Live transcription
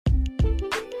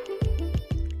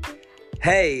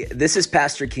Hey, this is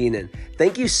Pastor Keenan.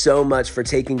 Thank you so much for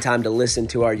taking time to listen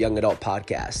to our young adult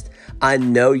podcast. I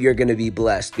know you're going to be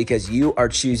blessed because you are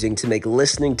choosing to make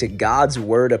listening to God's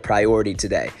word a priority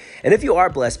today. And if you are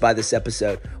blessed by this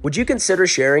episode, would you consider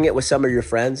sharing it with some of your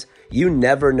friends? You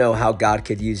never know how God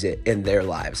could use it in their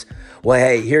lives. Well,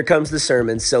 hey, here comes the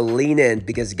sermon, so lean in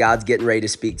because God's getting ready to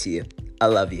speak to you. I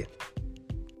love you.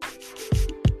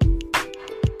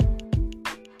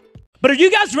 But are you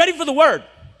guys ready for the word?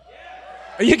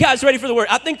 Are you guys ready for the word?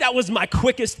 I think that was my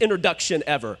quickest introduction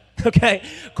ever, okay?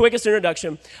 Quickest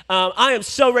introduction. I am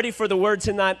so ready for the word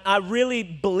tonight. I really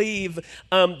believe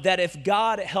that if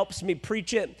God helps me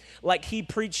preach it like he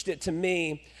preached it to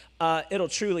me, it'll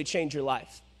truly change your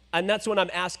life. And that's what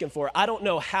I'm asking for. I don't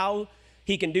know how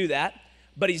he can do that,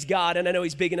 but he's God, and I know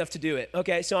he's big enough to do it,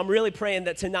 okay? So I'm really praying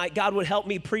that tonight God would help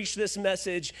me preach this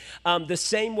message the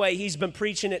same way he's been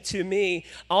preaching it to me.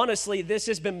 Honestly, this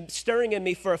has been stirring in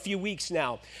me for a few weeks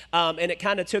now, and it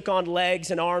kind of took on legs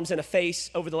and arms and a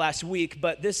face over the last week,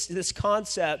 but this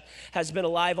concept has been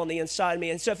alive on the inside of me.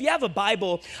 And so if you have a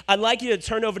Bible, I'd like you to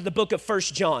turn over to the book of 1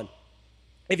 John.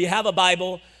 If you have a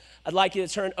Bible, I'd like you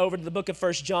to turn over to the book of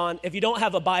 1 John. If you don't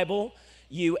have a Bible,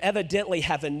 you evidently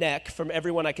have a neck from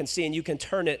everyone I can see, and you can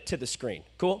turn it to the screen.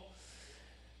 Cool?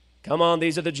 Come on,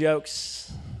 these are the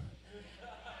jokes.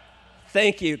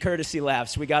 Thank you, courtesy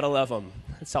laughs. We got to love them.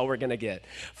 That's all we're going to get.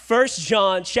 1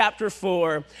 John chapter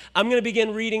 4. I'm going to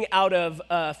begin reading out of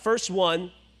verse 1,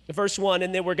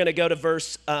 and then we're going to go to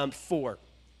verse 4,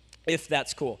 if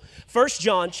that's cool. 1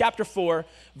 John chapter 4,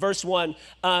 verse 1.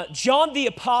 John the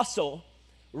apostle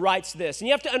writes this. And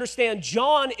you have to understand,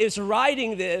 John is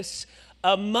writing this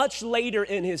much later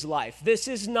in his life. This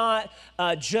is not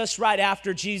just right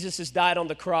after Jesus has died on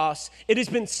the cross. It has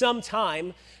been some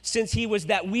time since he was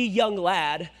that wee young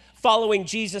lad following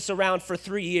Jesus around for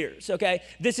 3 years, okay?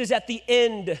 This is at the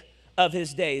end of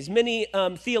his days. Many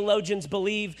theologians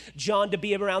believe John to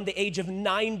be around the age of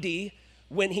 90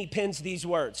 when he pens these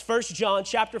words. 1 John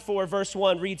chapter 4, verse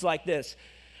 1 reads like this.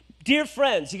 Dear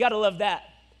friends, you got to love that.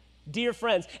 Dear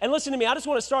friends, and listen to me, I just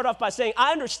want to start off by saying,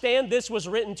 I understand this was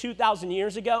written 2,000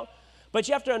 years ago, but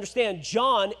you have to understand,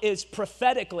 John is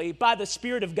prophetically, by the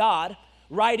Spirit of God,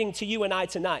 writing to you and I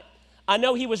tonight. I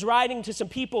know he was writing to some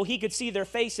people, he could see their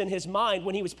face in his mind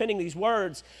when he was penning these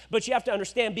words, but you have to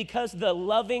understand, because the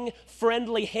loving,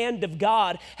 friendly hand of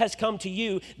God has come to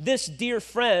you, this dear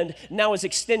friend now is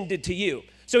extended to you.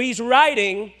 So he's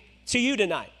writing to you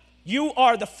tonight. You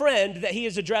are the friend that he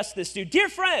has addressed this to. Dear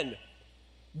friend,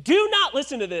 do not,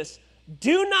 listen to this,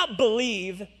 do not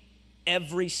believe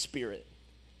every spirit,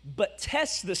 but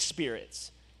test the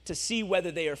spirits to see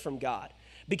whether they are from God,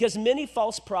 because many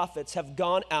false prophets have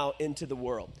gone out into the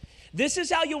world. This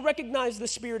is how you'll recognize the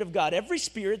Spirit of God. Every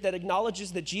spirit that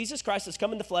acknowledges that Jesus Christ has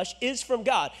come in the flesh is from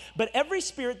God, but every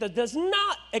spirit that does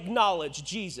not acknowledge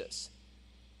Jesus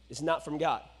is not from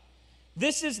God.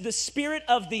 This is the spirit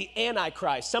of the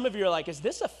Antichrist. Some of you are like, is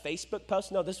this a Facebook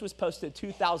post? No, this was posted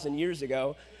 2,000 years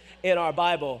ago in our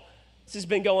Bible. This has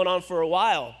been going on for a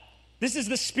while. This is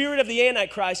the spirit of the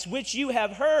Antichrist, which you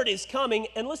have heard is coming,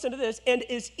 and listen to this, and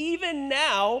is even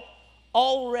now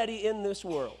already in this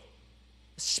world.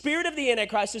 The spirit of the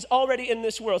Antichrist is already in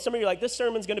this world. Some of you are like, this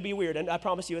sermon's going to be weird, and I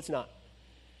promise you it's not.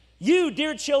 You,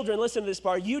 dear children, listen to this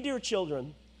part. You, dear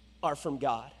children, are from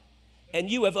God, and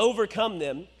you have overcome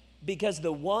them, because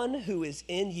the one who is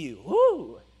in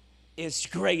you, is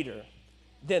greater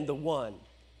than the one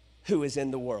who is in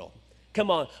the world.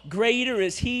 Come on, greater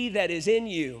is he that is in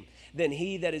you than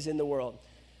he that is in the world.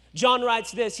 John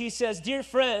writes this, he says, dear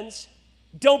friends,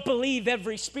 don't believe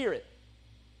every spirit.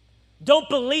 Don't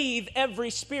believe every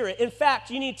spirit. In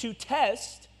fact, you need to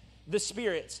test the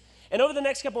spirits. And over the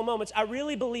next couple of moments, I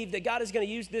really believe that God is going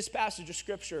to use this passage of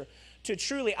scripture to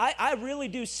truly, I really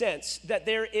do sense that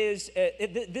there is,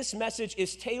 this message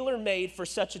is tailor-made for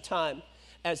such a time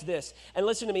as this. And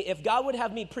listen to me, if God would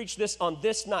have me preach this on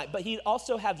this night, but he'd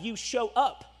also have you show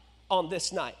up on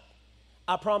this night,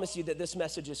 I promise you that this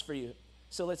message is for you.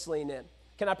 So let's lean in.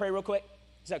 Can I pray real quick?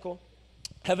 Is that cool?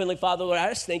 Heavenly Father, Lord, I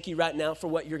just thank you right now for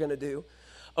what you're going to do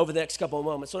over the next couple of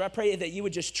moments. Lord, I pray that you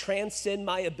would just transcend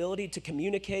my ability to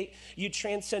communicate. You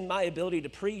transcend my ability to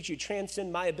preach. You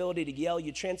transcend my ability to yell.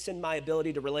 You transcend my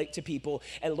ability to relate to people.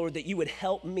 And Lord, that you would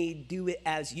help me do it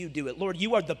as you do it. Lord,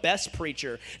 you are the best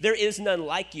preacher. There is none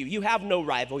like you. You have no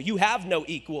rival. You have no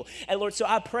equal. And Lord, so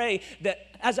I pray that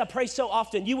as I pray so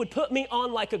often, you would put me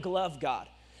on like a glove, God.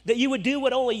 That you would do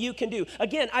what only you can do.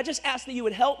 Again, I just ask that you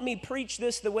would help me preach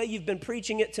this the way you've been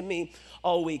preaching it to me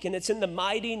all week. And it's in the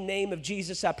mighty name of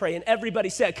Jesus I pray. And everybody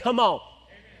said, come on.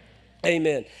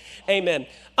 Amen. Amen.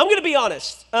 I'm going to be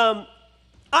honest. I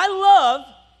love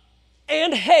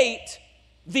and hate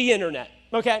the internet,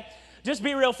 okay? Just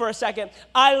be real for a second.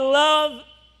 I love and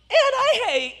I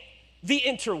hate the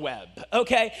interweb,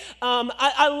 okay?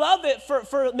 I love it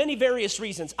for many various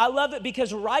reasons. I love it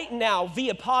because right now,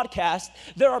 via podcast,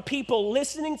 there are people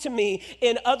listening to me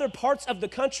in other parts of the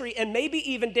country and maybe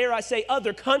even, dare I say,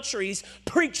 other countries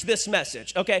preach this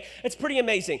message, okay? It's pretty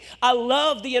amazing. I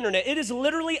love the internet. It is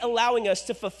literally allowing us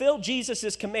to fulfill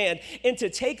Jesus' command and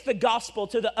to take the gospel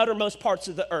to the uttermost parts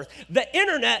of the earth. The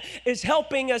internet is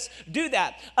helping us do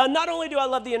that. Not only do I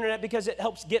love the internet because it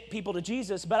helps get people to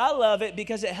Jesus, but I love it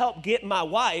because it helped get my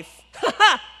wife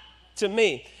to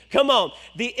me. Come on.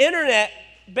 The internet,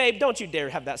 babe, don't you dare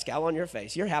have that scowl on your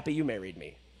face. You're happy you married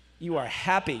me. You are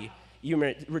happy you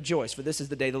married. Rejoice, for this is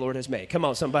the day the Lord has made. Come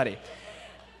on, somebody.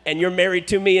 And you're married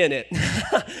to me in it.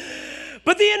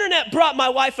 But the internet brought my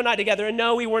wife and I together. And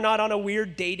no, we were not on a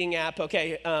weird dating app,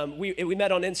 okay? We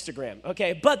met on Instagram,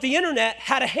 okay? But the internet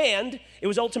had a hand. It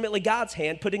was ultimately God's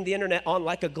hand, putting the internet on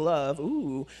like a glove,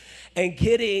 and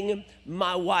getting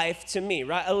my wife to me,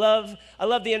 right? I love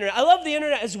the internet. I love the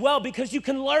internet as well because you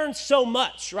can learn so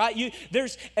much, right?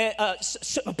 There's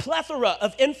a plethora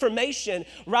of information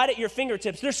right at your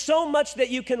fingertips. There's so much that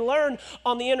you can learn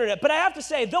on the internet. But I have to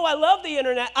say, though I love the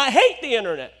internet, I hate the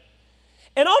internet.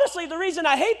 And honestly, the reason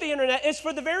I hate the internet is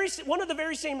for one of the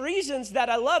very same reasons that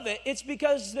I love it. It's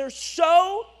because there's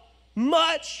so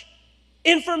much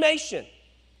information.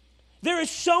 There is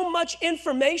so much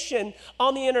information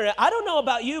on the internet. I don't know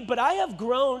about you, but I have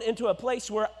grown into a place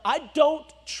where I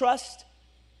don't trust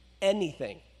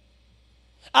anything.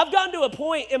 I've gotten to a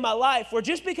point in my life where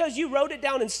just because you wrote it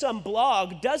down in some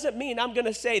blog doesn't mean I'm going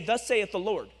to say, "Thus saith the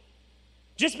Lord."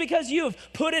 Just because you've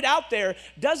put it out there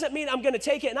doesn't mean I'm going to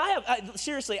take it.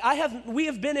 And we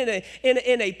have been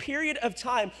in a period of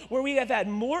time where we have had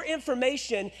more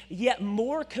information, yet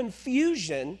more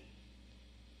confusion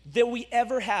than we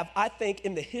ever have, I think,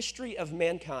 in the history of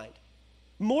mankind.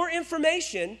 More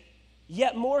information,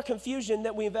 yet more confusion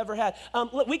than we've ever had.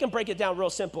 We can break it down real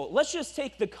simple. Let's just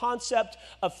take the concept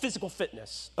of physical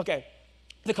fitness, okay?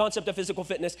 The concept of physical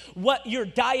fitness, what your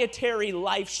dietary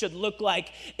life should look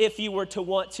like if you were to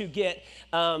want to get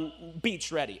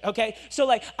beach ready, okay? So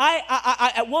like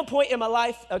I at one point in my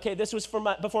life, okay, this was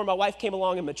before my wife came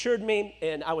along and matured me,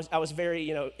 and I was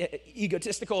very,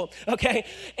 egotistical, okay?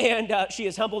 And she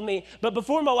has humbled me. But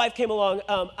before my wife came along,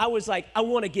 I was like, I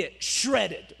want to get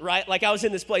shredded, right? Like I was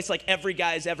in this place like every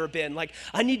guy's ever been. Like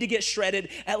I need to get shredded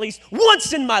at least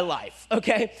once in my life,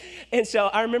 okay? And so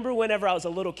I remember whenever I was a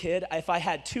little kid, if I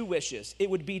had two wishes, it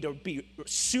would be to be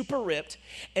super ripped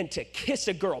and to kiss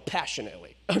a girl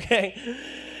passionately, okay?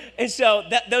 And so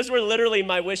those were literally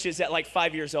my wishes at like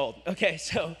 5 years old, okay?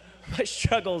 So my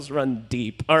struggles run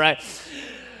deep, all right?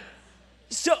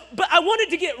 So, but I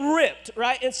wanted to get ripped,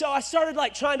 right? And so I started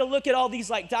like trying to look at all these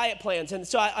like diet plans. And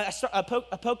so I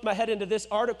poked my head into this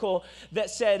article that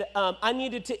said I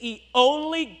needed to eat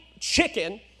only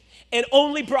chicken and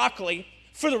only broccoli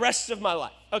for the rest of my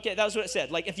life. Okay, that was what it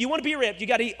said. Like, if you want to be ripped, you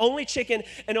got to eat only chicken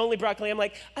and only broccoli. I'm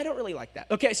like, I don't really like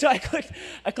that. Okay, so I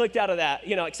clicked out of that,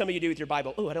 like some of you do with your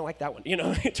Bible. Oh, I don't like that one.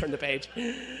 Turn the page.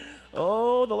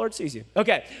 Oh, the Lord sees you.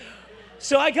 Okay,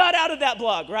 so I got out of that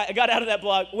blog, right? I got out of that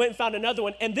blog, went and found another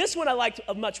one. And this one I liked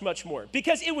much, much more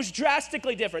because it was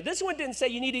drastically different. This one didn't say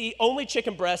you need to eat only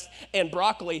chicken breast and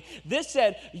broccoli. This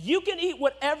said you can eat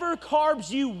whatever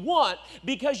carbs you want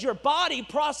because your body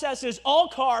processes all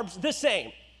carbs the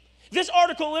same. This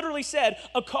article literally said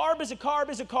a carb is a carb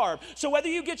is a carb. So whether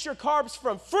you get your carbs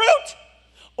from fruit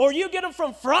or you get them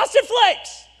from Frosted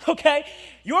Flakes, okay,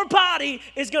 your body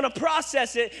is going to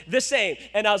process it the same.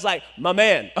 And I was like, my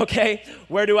man, okay,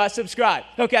 where do I subscribe?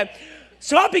 Okay,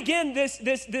 so I begin this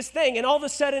thing, and all of a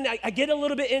sudden I get a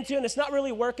little bit into it, and it's not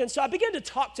really working. So I begin to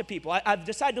talk to people. I've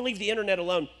decided to leave the internet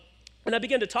alone. And I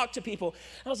began to talk to people.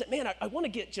 And I was like, man, I want to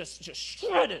get just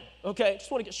shredded, okay?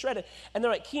 Just want to get shredded. And they're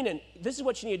like, Keenan, this is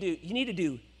what you need to do. You need to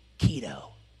do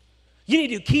keto. You need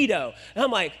to do keto. And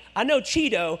I'm like, I know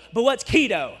Cheeto, but what's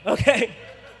keto, okay?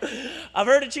 I've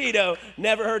heard of Cheeto,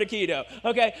 never heard of keto,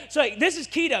 okay? So like, this is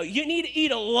keto. You need to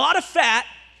eat a lot of fat.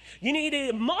 You need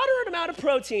a moderate amount of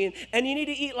protein, and you need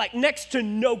to eat like next to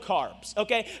no carbs,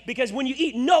 okay? Because when you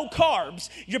eat no carbs,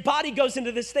 your body goes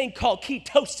into this thing called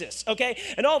ketosis, okay?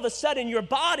 And all of a sudden, your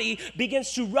body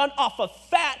begins to run off of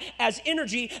fat as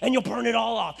energy, and you'll burn it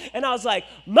all off. And I was like,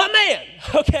 my man,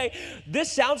 okay?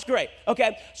 This sounds great,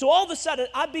 okay? So all of a sudden,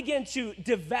 I begin to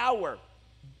devour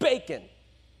bacon,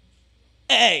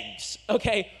 eggs,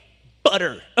 okay?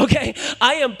 Butter, okay?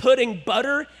 I am putting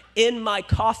butter in my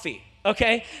coffee.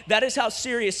 okay? That is how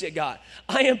serious it got.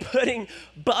 I am putting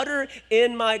butter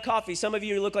in my coffee. Some of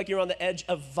you look like you're on the edge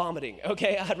of vomiting,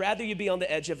 okay? I'd rather you be on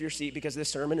the edge of your seat because this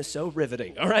sermon is so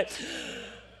riveting, all right?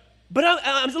 But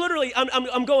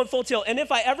I'm going full tilt. And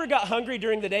if I ever got hungry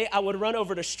during the day, I would run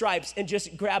over to Stripes and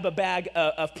just grab a bag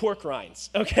of pork rinds,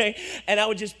 okay? And I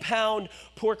would just pound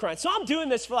pork rinds. So I'm doing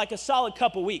this for like a solid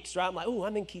couple weeks, right? I'm like, oh,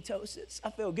 I'm in ketosis.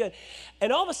 I feel good.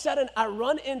 And all of a sudden, I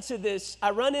run into this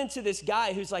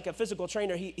guy who's like a physical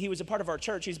trainer. He was a part of our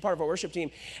church. He's a part of our worship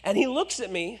team. And he looks at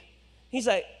me. He's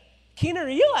like, Keenan, are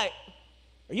you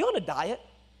on a diet?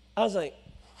 I was like,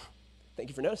 thank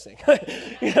you for noticing.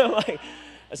 Like,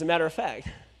 as a matter of fact,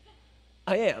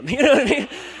 I am. You know what I mean?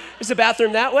 Is the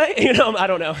bathroom that way? I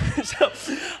don't know. So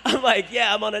I'm like,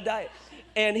 yeah, I'm on a diet.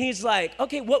 And he's like,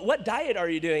 okay, what diet are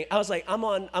you doing? I was like, I'm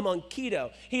on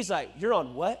keto. He's like, you're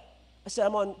on what? I said,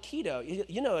 I'm on keto.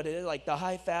 You know what it is, like the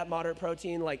high fat, moderate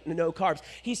protein, like no carbs.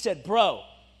 He said, bro,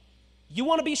 you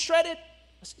want to be shredded?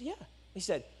 I said, yeah. He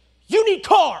said, you need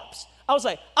carbs. I was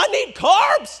like, I need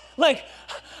carbs? Like,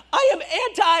 I am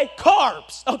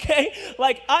anti-carbs, okay?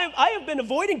 Like, I have been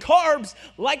avoiding carbs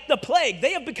like the plague.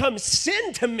 They have become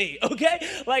sin to me, okay?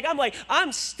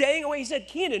 I'm staying away. He said,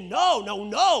 Keenan, no.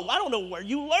 I don't know where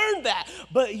you learned that,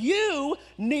 but you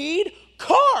need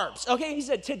carbs, okay? He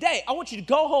said, today, I want you to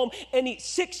go home and eat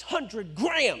 600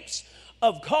 grams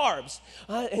of carbs.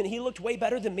 And he looked way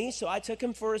better than me, so I took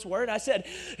him for his word. I said,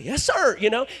 yes, sir,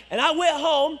 and I went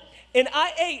home and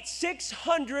I ate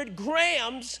 600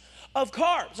 grams of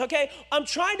carbs, okay? I'm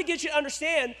trying to get you to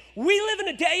understand, we live in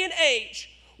a day and age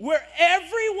where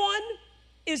everyone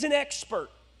is an expert.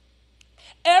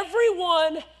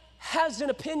 Everyone has an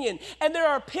opinion. And there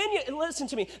are opinions, listen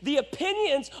to me, the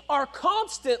opinions are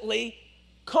constantly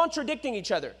contradicting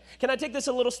each other. Can I take this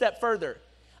a little step further?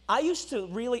 I used to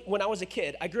really, when I was a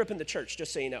kid, I grew up in the church,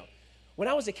 just so you know. When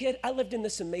I was a kid, I lived in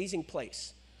this amazing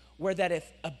place where that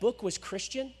if a book was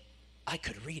Christian, I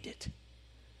could read it.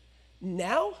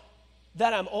 Now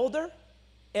that I'm older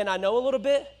and I know a little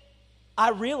bit, I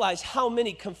realize how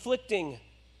many conflicting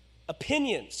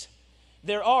opinions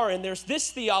there are, and there's this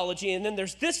theology, and then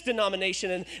there's this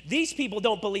denomination, and these people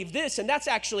don't believe this, and that's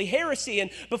actually heresy.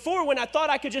 And before, when I thought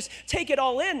I could just take it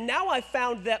all in, now I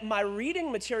found that my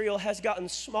reading material has gotten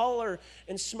smaller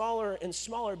and smaller and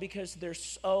smaller because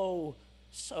there's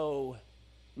so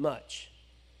much.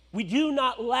 We do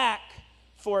not lack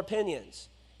for opinions.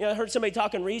 I heard somebody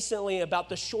talking recently about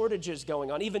the shortages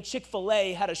going on. Even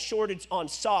Chick-fil-A had a shortage on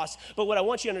sauce. But what I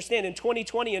want you to understand, in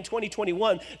 2020 and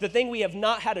 2021, the thing we have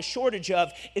not had a shortage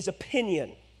of is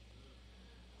opinion.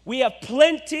 We have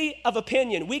plenty of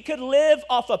opinion. We could live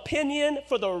off opinion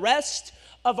for the rest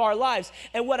of our lives.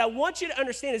 And what I want you to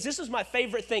understand is this is my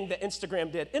favorite thing that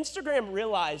Instagram did. Instagram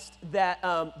realized that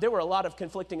there were a lot of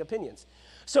conflicting opinions.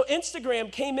 So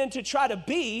Instagram came in and tried to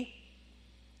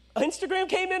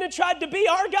be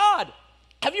our God.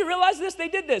 Have you realized this? They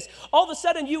did this. All of a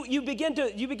sudden, you begin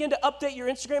to update your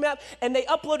Instagram app, and they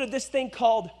uploaded this thing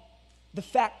called the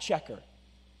fact checker.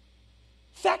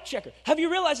 Fact checker. Have you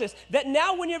realized this? That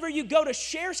now whenever you go to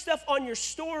share stuff on your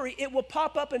story, it will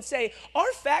pop up and say,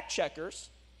 our fact checkers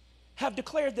have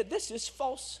declared that this is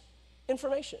false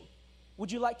information. Would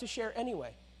you like to share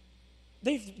anyway?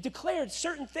 They've declared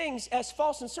certain things as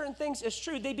false and certain things as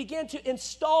true. They began to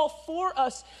install for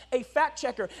us a fact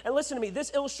checker. And listen to me,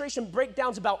 this illustration breaks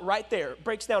down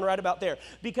right about there.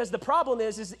 Because the problem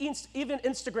is even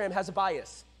Instagram has a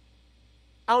bias.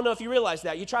 I don't know if you realize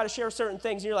that. You try to share certain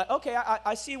things and you're like, okay,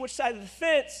 I see which side of the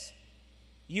fence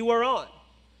you are on.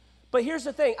 But here's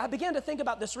the thing. I began to think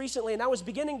about this recently, and I was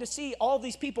beginning to see all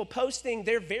these people posting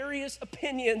their various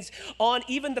opinions on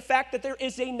even the fact that there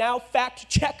is a now fact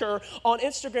checker on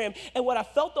Instagram. And what I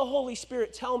felt the Holy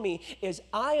Spirit tell me is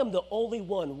I am the only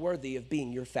one worthy of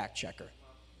being your fact checker.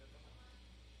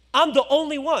 I'm the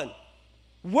only one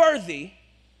worthy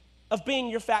of being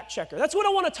your fact checker. That's what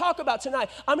I want to talk about tonight.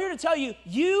 I'm here to tell you,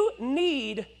 you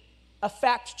need a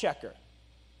fact checker.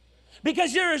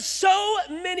 Because there are so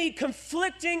many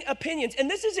conflicting opinions. And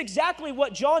this is exactly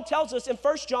what John tells us in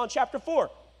 1 John chapter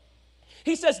 4.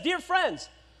 He says, dear friends,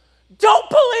 don't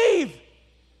believe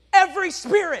every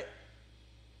spirit.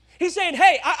 He's saying,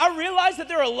 hey, I realize that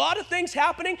there are a lot of things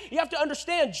happening. You have to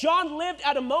understand, John lived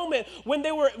at a moment when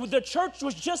the church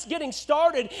was just getting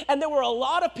started, and there were a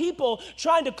lot of people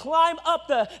trying to climb up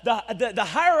the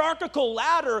hierarchical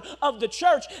ladder of the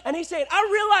church. And he's saying, I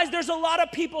realize there's a lot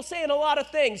of people saying a lot of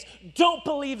things. Don't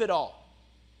believe it all.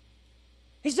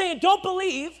 He's saying, don't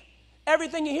believe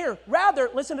everything you hear. Rather,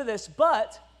 listen to this,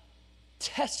 but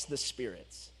test the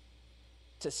spirits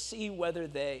to see whether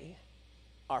they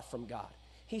are from God.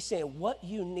 He's saying what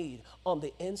you need on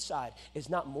the inside is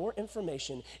not more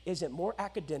information, isn't more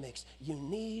academics. You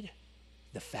need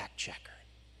the fact checker.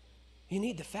 You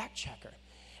need the fact checker.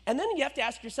 And then you have to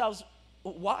ask yourselves,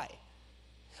 why?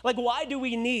 Like, why do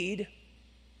we need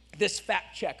this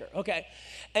fact checker? Okay.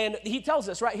 And he tells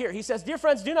us right here, he says, dear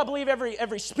friends, do not believe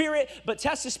every spirit, but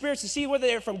test the spirits to see whether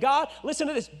they're from God. Listen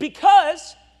to this,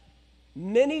 because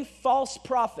many false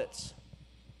prophets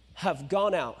have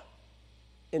gone out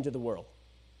into the world.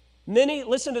 Many,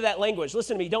 listen to that language.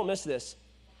 Listen to me, don't miss this.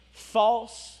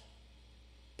 False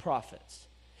prophets.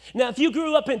 Now, if you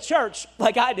grew up in church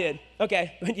like I did,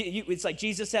 okay, it's like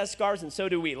Jesus has scars and so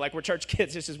do we. Like we're church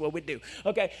kids, this is what we do,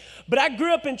 okay? But I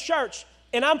grew up in church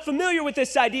and I'm familiar with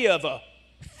this idea of a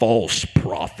false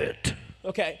prophet,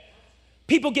 okay?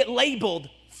 People get labeled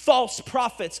false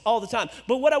prophets all the time.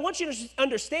 But what I want you to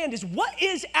understand is what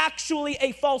is actually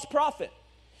a false prophet?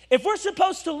 If we're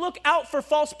supposed to look out for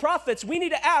false prophets, we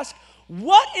need to ask,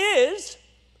 what is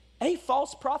a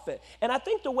false prophet? And I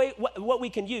think the way, what we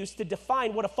can use to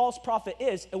define what a false prophet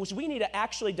is we need to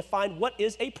actually define what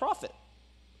is a prophet.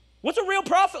 What's a real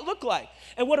prophet look like?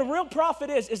 And what a real prophet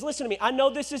is listen to me. I know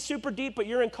this is super deep, but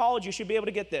you're in college, you should be able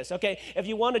to get this, okay? If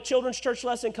you want a children's church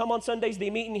lesson, come on Sundays, they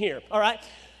meet in here, all right?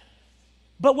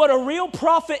 But what a real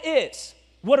prophet is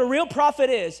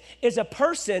a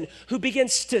person who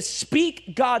begins to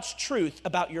speak God's truth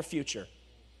about your future.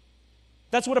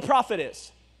 That's what a prophet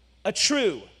is. A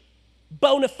true,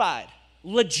 bona fide,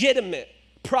 legitimate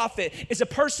prophet is a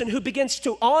person who begins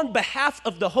to, on behalf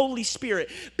of the Holy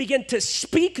Spirit, begin to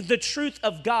speak the truth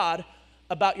of God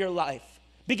about your life.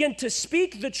 Begin to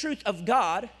speak the truth of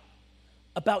God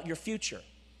about your future.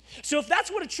 So if that's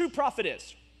what a true prophet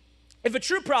is, if a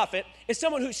true prophet is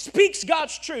someone who speaks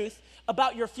God's truth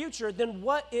about your future, then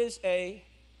what is a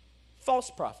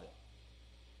false prophet?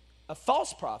 A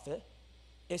false prophet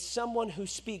is someone who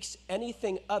speaks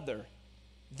anything other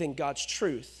than God's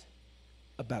truth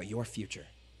about your future.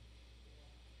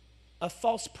 A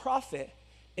false prophet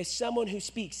is someone who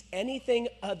speaks anything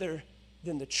other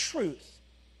than the truth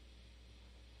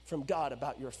from God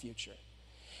about your future.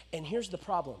 And here's the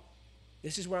problem.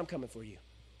 This is where I'm coming for you.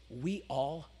 We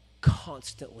all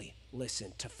constantly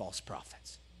listen to false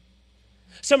prophets.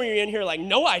 Some of you are in here like,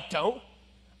 no, I don't.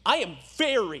 I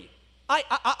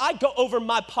go over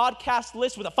my podcast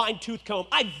list with a fine-tooth comb.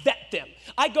 I vet them.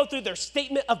 I go through their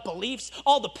statement of beliefs,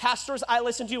 all the pastors I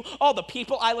listen to, all the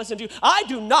people I listen to. I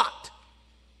do not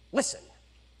listen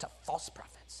to false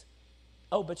prophets.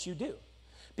 Oh, but you do.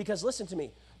 Because listen to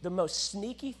me, the most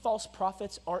sneaky false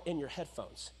prophets aren't in your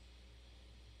headphones.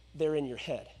 They're in your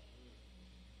head.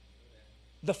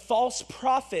 The false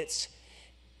prophets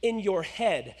in your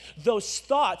head, those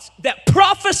thoughts that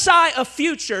prophesy a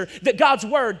future that God's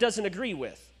word doesn't agree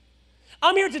with.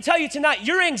 I'm here to tell you tonight,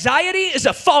 your anxiety is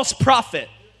a false prophet.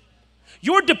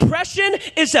 Your depression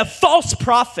is a false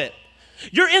prophet.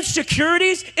 Your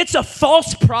insecurities, it's a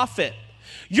false prophet.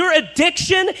 Your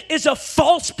addiction is a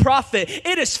false prophet.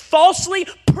 It is falsely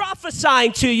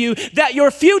prophesying to you that your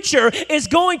future is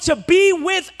going to be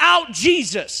without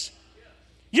Jesus.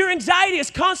 Your anxiety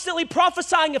is constantly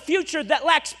prophesying a future that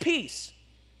lacks peace.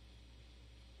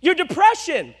 Your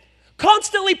depression,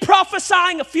 constantly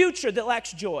prophesying a future that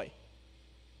lacks joy.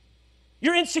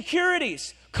 Your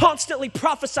insecurities, constantly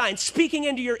prophesying, speaking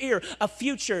into your ear a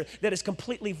future that is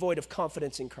completely void of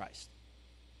confidence in Christ.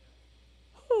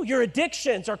 Ooh, your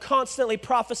addictions are constantly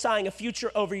prophesying a future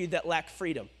over you that lack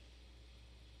freedom.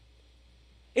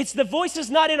 It's the voices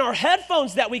not in our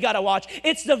headphones that we got to watch.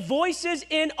 It's the voices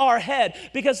in our head.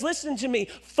 Because listen to me,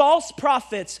 false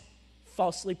prophets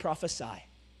falsely prophesy.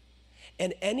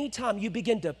 And anytime you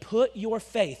begin to put your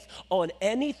faith on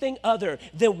anything other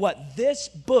than what this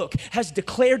book has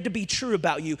declared to be true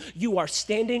about you, you are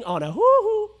standing on a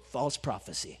false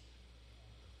prophecy.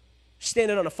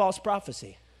 Standing on a false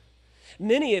prophecy.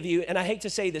 Many of you, and I hate to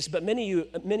say this, but many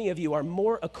of you are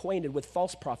more acquainted with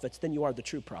false prophets than you are the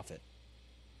true prophet.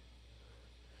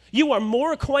 You are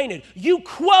more acquainted. You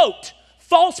quote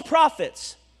false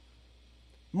prophets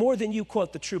more than you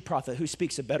quote the true prophet who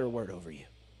speaks a better word over you.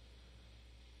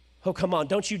 Oh, come on.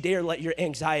 Don't you dare let your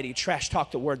anxiety trash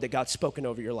talk the word that God's spoken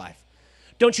over your life.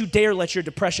 Don't you dare let your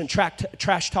depression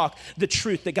trash talk the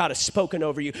truth that God has spoken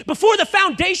over you. Before the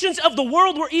foundations of the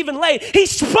world were even laid, he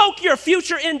spoke your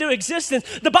future into existence.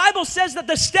 The Bible says that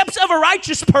the steps of a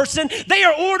righteous person, they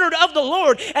are ordered of the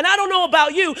Lord. And I don't know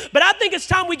about you, but I think it's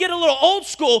time we get a little old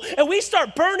school and we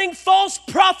start burning false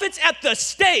prophets at the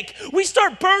stake. We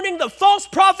start burning the false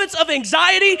prophets of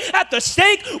anxiety at the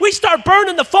stake. We start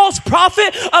burning the false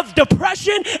prophet of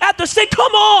depression at the stake.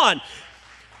 Come on.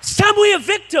 It's time we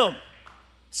evict them.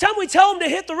 It's time we tell them to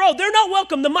hit the road. They're not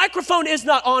welcome. The microphone is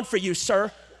not on for you,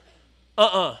 sir.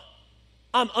 I'm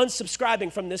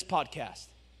unsubscribing from this podcast.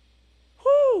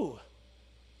 Whoo.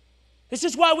 This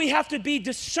is why we have to be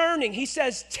discerning. He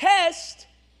says, test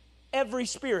every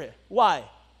spirit. Why?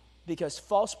 Because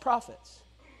false prophets,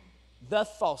 the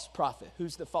false prophet,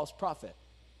 who's the false prophet?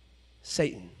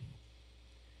 Satan.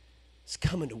 Is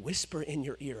coming to whisper in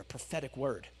your ear a prophetic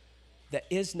word that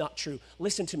is not true.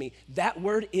 Listen to me. That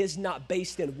word is not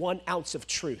based in 1 ounce of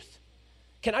truth.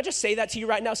 Can I just say that to you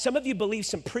right now? Some of you believe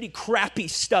some pretty crappy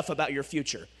stuff about your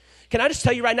future. Can I just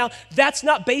tell you right now, that's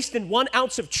not based in 1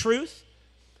 ounce of truth.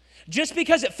 Just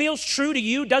because it feels true to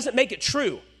you doesn't make it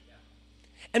true.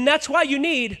 And that's why you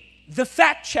need the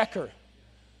fact checker.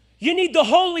 You need the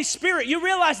Holy Spirit. You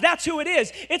realize that's who it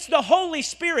is. It's the Holy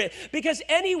Spirit, because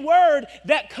any word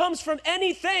that comes from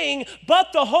anything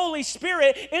but the Holy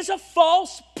Spirit is a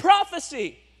false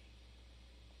prophecy.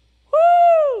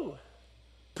 Woo!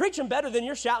 Preaching better than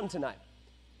you're shouting tonight.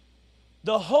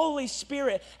 The Holy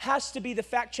Spirit has to be the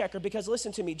fact checker, because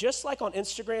listen to me, just like on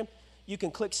Instagram, you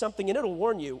can click something and it'll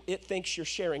warn you. It thinks you're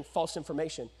sharing false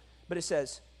information, but it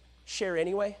says, share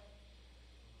anyway.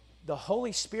 The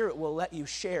Holy Spirit will let you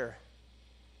share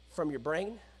from your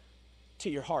brain to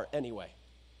your heart anyway.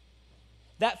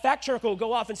 That fact checker will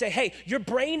go off and say, hey, your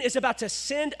brain is about to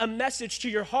send a message to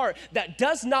your heart that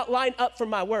does not line up from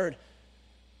my word,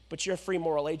 but you're a free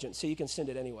moral agent, so you can send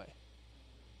it anyway.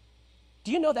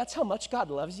 Do you know that's how much God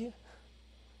loves you?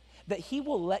 That he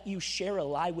will let you share a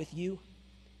lie with you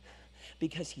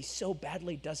because he so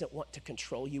badly doesn't want to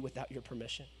control you without your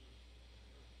permission.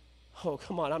 Oh,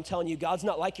 come on, I'm telling you, God's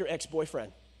not like your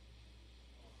ex-boyfriend.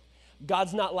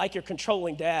 God's not like your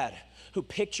controlling dad who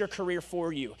picked your career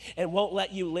for you and won't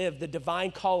let you live the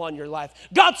divine call on your life.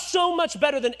 God's so much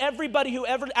better than everybody who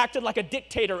ever acted like a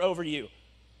dictator over you.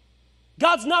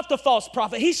 God's not the false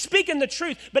prophet. He's speaking the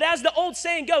truth. But as the old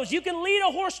saying goes, you can lead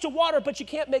a horse to water, but you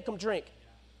can't make him drink.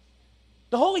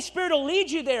 The Holy Spirit will lead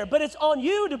you there, but it's on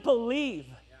you to believe.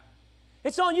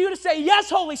 It's on you to say, yes,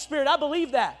 Holy Spirit, I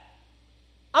believe that.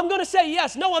 I'm going to say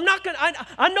yes. No, I'm not going to.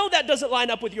 I know that doesn't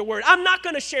line up with your word. I'm not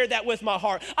going to share that with my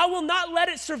heart. I will not let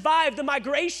it survive the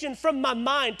migration from my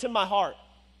mind to my heart.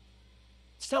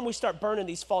 It's time we start burning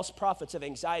these false prophets of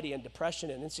anxiety and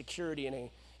depression and insecurity and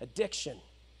addiction.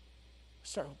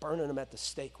 Start burning them at the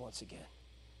stake once again.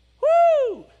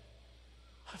 Woo!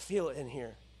 I feel it in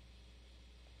here.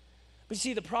 But you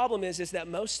see, the problem is that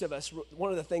most of us,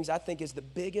 one of the things I think is the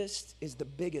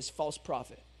biggest false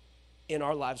prophet in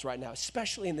our lives right now,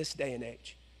 especially in this day and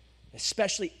age,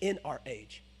 especially in our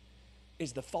age,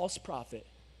 is the false prophet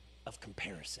of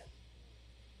comparison.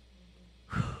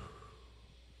 Whew.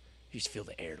 You just feel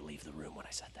the air leave the room when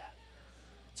I said that.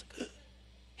 It's like,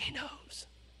 he knows.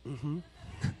 Mm-hmm.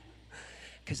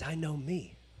 Because I know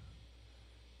me.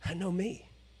 I know me.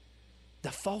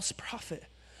 The false prophet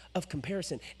of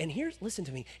comparison. And listen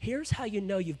to me, here's how you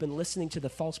know you've been listening to the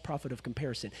false prophet of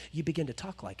comparison. You begin to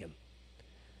talk like him.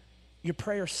 Your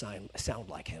prayers sound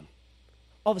like him.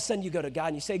 All of a sudden you go to God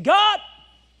and you say, God,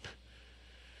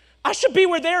 I should be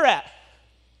where they're at.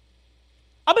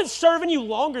 I've been serving you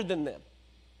longer than them.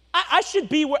 I should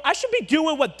be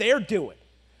doing what they're doing.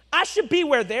 I should be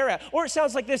where they're at. Or it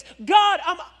sounds like this, God,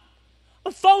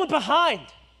 I'm falling behind.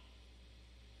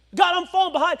 God, I'm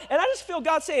falling behind. And I just feel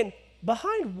God saying,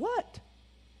 behind what?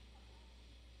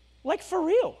 Like for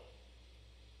real.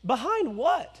 Behind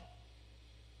what?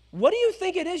 What do you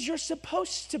think it is you're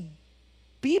supposed to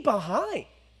be behind?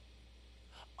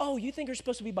 Oh, you think you're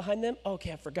supposed to be behind them?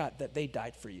 Okay, I forgot that they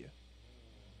died for you.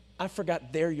 I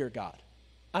forgot they're your God.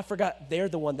 I forgot they're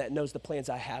the one that knows the plans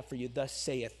I have for you. Thus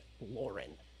saith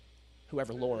Lauren,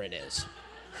 whoever Lauren is.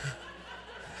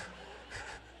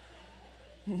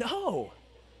 No.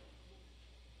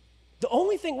 The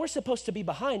only thing we're supposed to be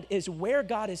behind is where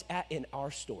God is at in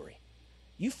our story.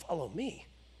 You follow me.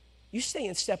 You stay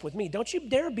in step with me. Don't you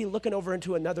dare be looking over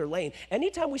into another lane.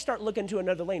 Anytime we start looking into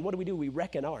another lane, what do? We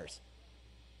wreck in ours.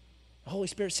 The Holy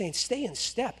Spirit's saying, stay in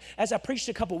step. As I preached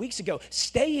a couple weeks ago,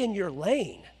 stay in your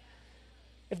lane.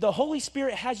 If the Holy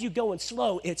Spirit has you going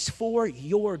slow, it's for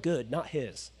your good, not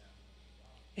his.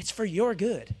 It's for your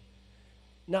good,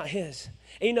 not his.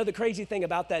 And you know the crazy thing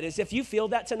about that is if you feel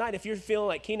that tonight, if you're feeling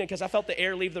like Keenan, because I felt the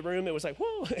air leave the room, it was like,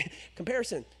 whoa,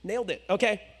 comparison, nailed it,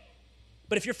 okay?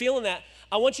 But if you're feeling that,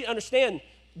 I want you to understand,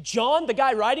 John, the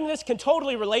guy writing this, can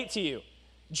totally relate to you.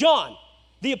 John,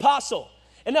 the apostle.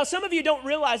 And now some of you don't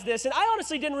realize this, and I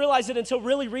honestly didn't realize it until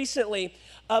really recently,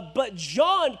 but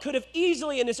John could have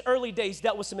easily in his early days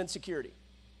dealt with some insecurity.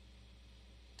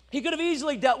 He could have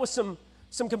easily dealt with some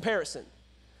comparison.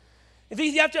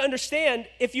 You have to understand,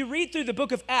 if you read through the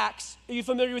book of Acts, are you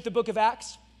familiar with the book of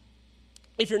Acts?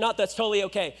 If you're not, that's totally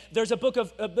okay. There's a book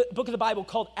of the Bible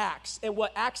called Acts, and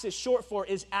what Acts is short for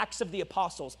is Acts of the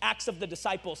Apostles, Acts of the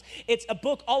Disciples. It's a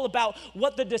book all about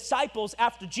what the disciples,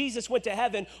 after Jesus went to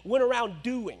heaven, went around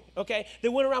doing, okay? They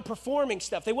went around performing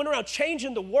stuff. They went around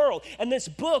changing the world, and this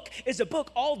book is a book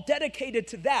all dedicated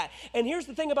to that. And here's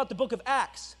the thing about the book of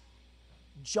Acts.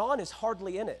 John is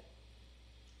hardly in it.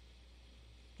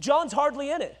 John's hardly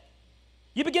in it.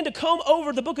 You begin to comb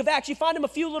over the book of Acts, you find him a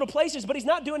few little places, but he's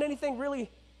not doing anything really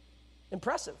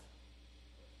impressive.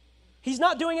 He's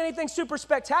not doing anything super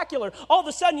spectacular. All of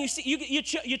a sudden,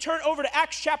 you turn over to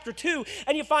Acts chapter 2,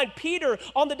 and you find Peter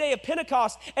on the day of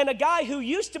Pentecost, and a guy who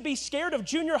used to be scared of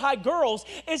junior high girls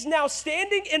is now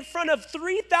standing in front of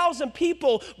 3,000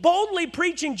 people, boldly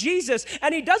preaching Jesus,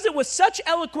 and he does it with such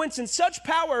eloquence and such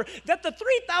power that the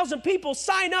 3,000 people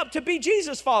sign up to be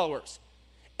Jesus followers.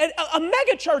 And a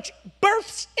mega church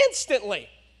births instantly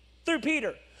through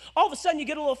Peter. All of a sudden, you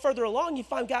get a little further along, you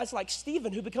find guys like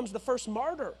Stephen, who becomes the first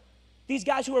martyr. This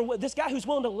guy who's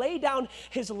willing to lay down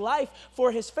his life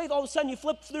for his faith. All of a sudden, you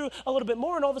flip through a little bit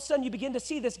more, and all of a sudden, you begin to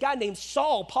see this guy named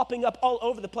Saul popping up all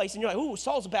over the place. And you're like, ooh,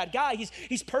 Saul's a bad guy.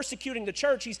 He's persecuting the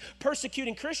church. He's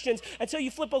persecuting Christians. Until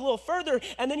you flip a little further,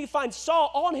 and then you find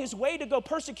Saul on his way to go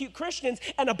persecute Christians,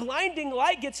 and a blinding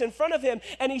light gets in front of him,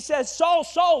 and he says, Saul,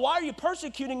 Saul, why are you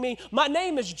persecuting me? My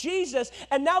name is Jesus.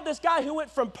 And now this guy who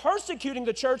went from persecuting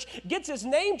the church gets his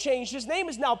name changed. His name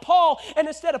is now Paul, and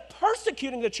instead of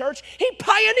persecuting the church, he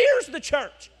pioneers the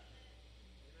church.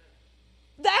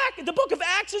 The book of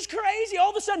Acts is crazy. All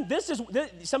of a sudden,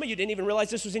 some of you didn't even realize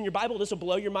this was in your Bible. This will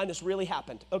blow your mind. This really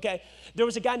happened, okay? There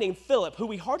was a guy named Philip, who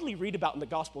we hardly read about in the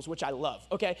Gospels, which I love,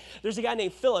 okay? There's a guy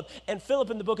named Philip, and Philip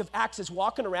in the book of Acts is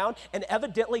walking around, and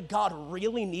evidently God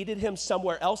really needed him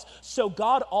somewhere else, so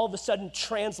God all of a sudden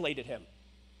translated him.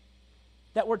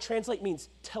 That word translate means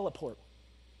teleport.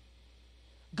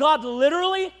 God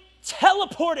literally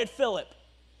teleported Philip.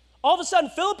 All of a sudden,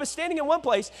 Philip is standing in one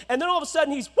place, and then all of a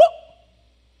sudden he's, whoop,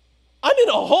 I'm in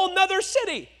a whole nother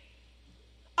city.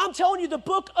 I'm telling you, the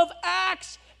book of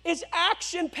Acts is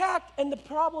action-packed, and the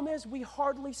problem is we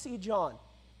hardly see John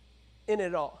in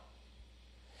it all.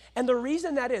 And the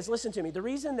reason that is, listen to me, the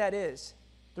reason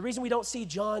we don't see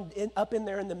John up in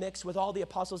there in the mix with all the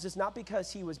apostles is not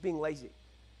because he was being lazy.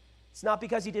 It's not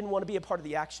because he didn't want to be a part of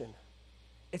the action.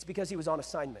 It's because he was on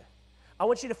assignment. I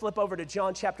want you to flip over to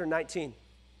John chapter 19.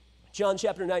 John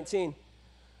chapter 19,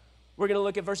 we're going to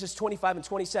look at verses 25 and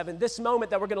 27. This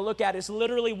moment that we're going to look at is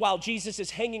literally while Jesus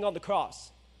is hanging on the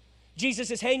cross.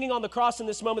 Jesus is hanging on the cross in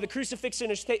this moment. The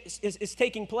crucifixion is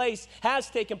taking place, has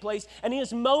taken place, and he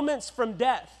is moments from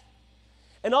death.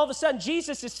 And all of a sudden,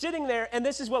 Jesus is sitting there, and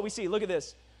this is what we see. Look at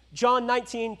this. John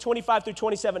 19, 25 through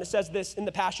 27, it says this in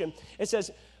the Passion. It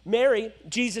says, Mary,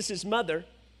 Jesus' mother,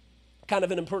 kind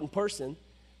of an important person,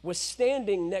 was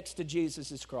standing next to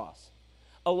Jesus' cross,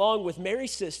 along with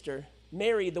Mary's sister,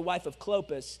 Mary, the wife of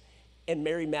Clopas, and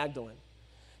Mary Magdalene.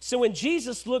 So when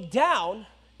Jesus looked down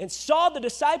and saw the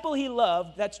disciple he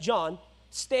loved, that's John,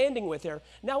 standing with her.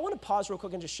 Now I want to pause real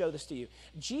quick and just show this to you.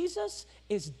 Jesus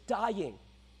is dying.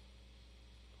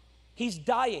 He's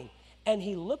dying, and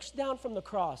he looks down from the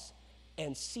cross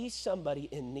and sees somebody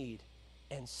in need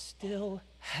and still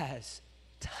has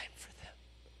time for them.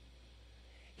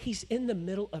 He's in the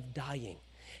middle of dying.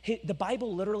 The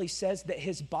Bible literally says that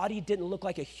his body didn't look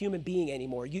like a human being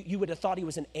anymore. You would have thought he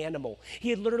was an animal. He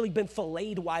had literally been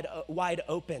filleted wide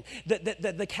open.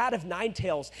 The cat of nine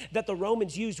tails that the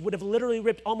Romans used would have literally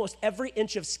ripped almost every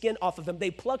inch of skin off of him. They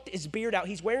plucked his beard out.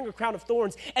 He's wearing a crown of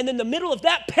thorns. And in the middle of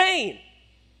that pain,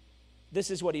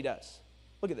 this is what he does.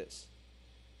 Look at this.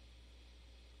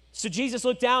 So Jesus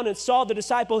looked down and saw the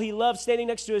disciple he loved standing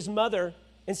next to his mother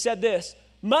and said this,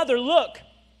 Mother, look,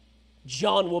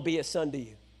 John will be a son to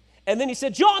you. And then he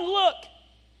said, John, look,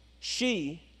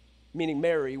 she, meaning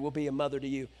Mary, will be a mother to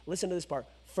you. Listen to this part.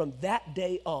 From that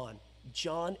day on,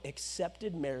 John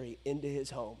accepted Mary into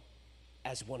his home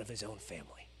as one of his own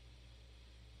family.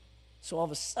 So all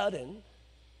of a sudden,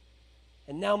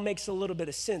 and now makes a little bit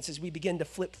of sense as we begin to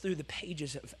flip through the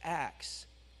pages of Acts,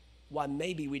 why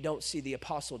maybe we don't see the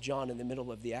Apostle John in the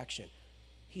middle of the action.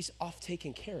 He's off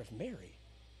taking care of Mary.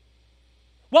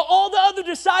 While all the other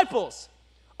disciples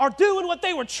are doing what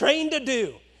they were trained to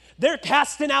do. They're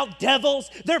casting out devils.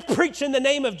 They're preaching the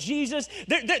name of Jesus.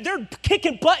 They're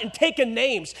kicking butt and taking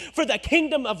names for the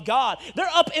kingdom of God. They're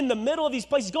up in the middle of these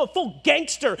places going full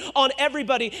gangster on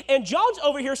everybody. And John's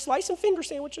over here slicing finger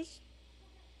sandwiches,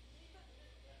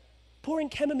 pouring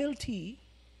chamomile tea.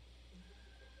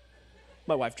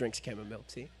 My wife drinks chamomile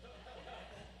tea.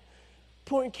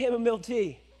 Pouring chamomile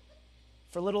tea.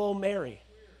 for little old Mary,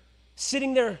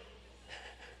 sitting there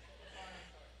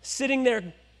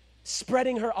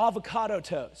spreading her avocado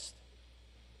toast.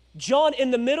 John,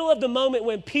 in the middle of the moment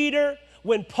when Peter,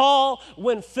 when Paul,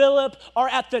 when Philip are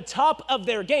at the top of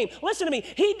their game. Listen to me,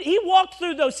 he walked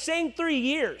through those same 3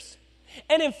 years.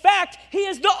 And in fact, he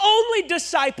is the only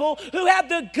disciple who had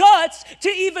the guts to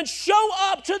even show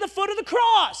up to the foot of the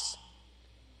cross.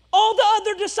 All the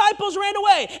other disciples ran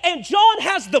away, and John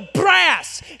has the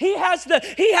brass. He has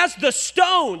the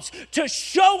stones to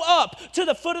show up to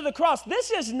the foot of the cross.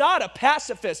 This is not a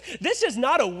pacifist. This is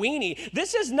not a weenie.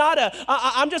 This is not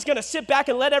I'm just going to sit back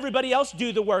and let everybody else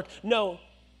do the work. No,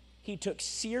 he took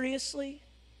seriously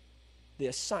the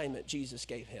assignment Jesus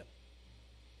gave him.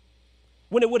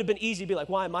 When it would have been easy to be like,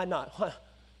 why am I not? Huh,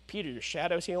 Peter, your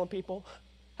shadow's healing people?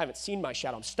 I haven't seen my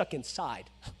shadow. I'm stuck inside.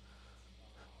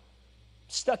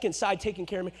 Stuck inside taking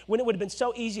care of me. When it would have been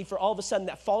so easy for all of a sudden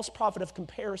that false prophet of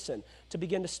comparison to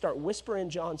begin to start whispering in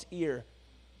John's ear,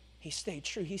 he stayed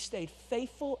true. He stayed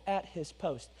faithful at his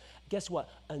post. Guess what?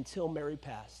 Until Mary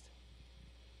passed.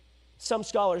 Some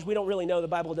scholars, we don't really know, the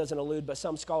Bible doesn't allude, but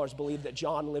some scholars believe that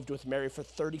John lived with Mary for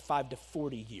 35 to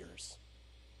 40 years.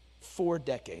 4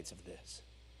 decades of this,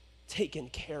 taking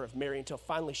care of Mary until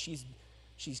finally she's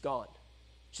gone.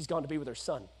 She's gone to be with her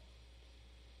son.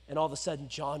 And all of a sudden,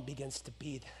 John begins to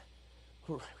be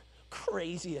the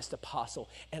craziest apostle.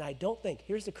 And I don't think,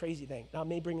 here's the crazy thing. Now, I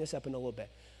may bring this up in a little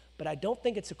bit, but I don't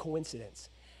think it's a coincidence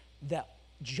that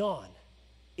John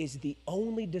is the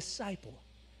only disciple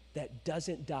that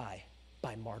doesn't die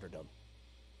by martyrdom.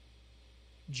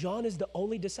 John is the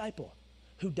only disciple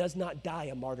who does not die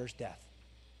a martyr's death.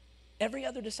 Every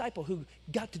other disciple who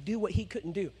got to do what he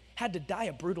couldn't do had to die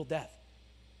a brutal death.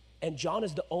 And John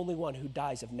is the only one who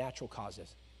dies of natural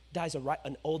causes, dies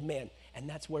an old man, and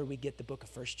that's where we get the book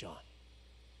of 1 John.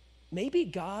 Maybe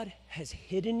God has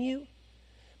hidden you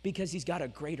because he's got a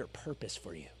greater purpose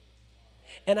for you.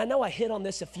 And I know I hit on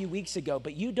this a few weeks ago,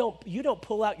 but you don't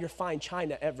pull out your fine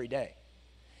china every day.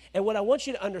 And what I want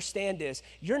you to understand is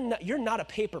you're not a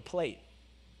paper plate.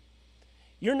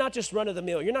 You're not just run of the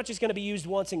mill. You're not just going to be used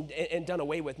once and done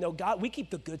away with. No, God, we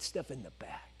keep the good stuff in the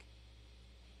back.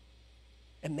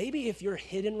 And maybe if you're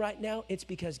hidden right now, it's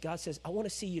because God says, I want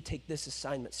to see you take this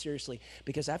assignment seriously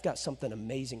because I've got something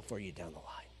amazing for you down the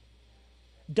line.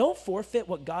 Don't forfeit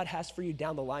what God has for you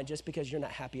down the line just because you're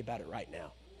not happy about it right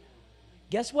now.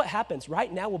 Guess what happens?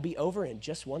 Right now will be over in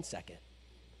just 1 second.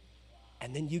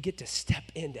 And then you get to step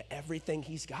into everything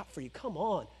he's got for you. Come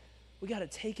on. We got to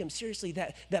take him seriously.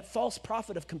 That false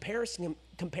prophet of comparison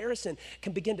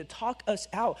can begin to talk us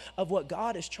out of what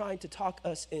God is trying to talk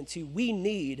us into. We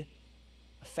need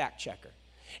a fact checker.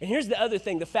 And here's the other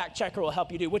thing the fact checker will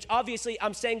help you do, which obviously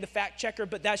I'm saying the fact checker,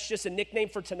 but that's just a nickname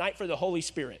for tonight for the Holy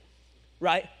Spirit,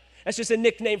 right? That's just a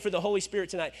nickname for the Holy Spirit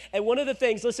tonight. And one of the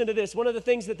things, listen to this, one of the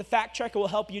things that the fact checker will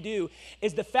help you do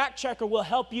is the fact checker will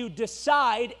help you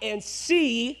decide and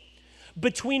see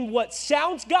between what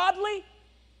sounds godly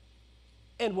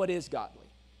and what is godly.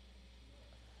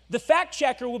 The fact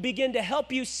checker will begin to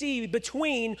help you see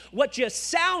between what just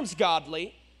sounds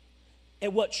godly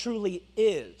and what truly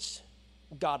is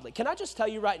godly. Can I just tell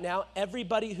you right now,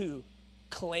 everybody who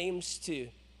claims to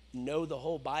know the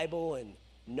whole Bible and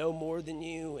know more than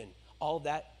you and all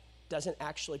that doesn't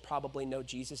actually probably know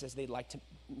Jesus as they'd like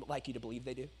you to believe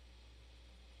they do.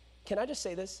 Can I just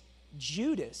say this?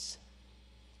 Judas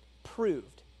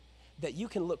proved that you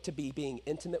can look to be being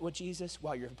intimate with Jesus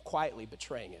while you're quietly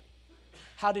betraying him.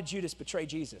 How did Judas betray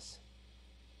Jesus?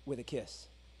 With a kiss.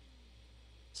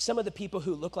 Some of the people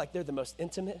who look like they're the most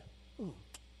intimate,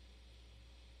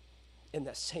 in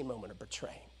that same moment are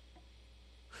betraying.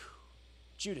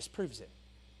 Judas proves it.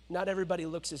 Not everybody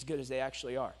looks as good as they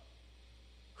actually are.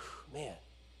 Man.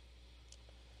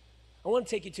 I want to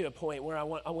take you to a point where I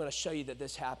want to show you that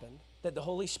this happened, that the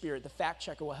Holy Spirit, the fact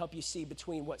checker, will help you see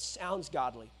between what sounds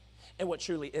godly and what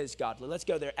truly is godly. Let's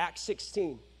go there. Acts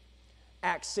 16.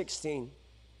 Acts 16.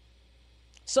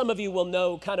 Some of you will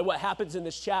know kind of what happens in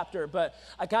this chapter, but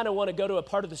I kind of want to go to a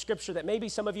part of the scripture that maybe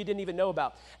some of you didn't even know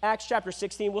about. Acts chapter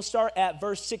 16. We'll start at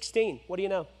verse 16. What do you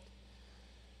know?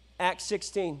 Acts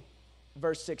 16,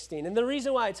 verse 16. And the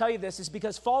reason why I tell you this is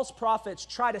because false prophets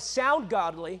try to sound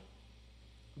godly,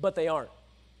 but they aren't.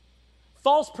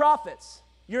 False prophets,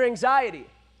 your anxiety,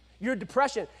 your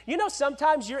depression. You know,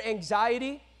 sometimes your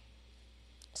anxiety,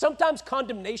 sometimes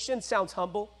condemnation sounds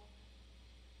humble.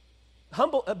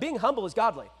 Being humble is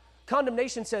godly.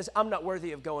 Condemnation says, I'm not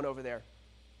worthy of going over there.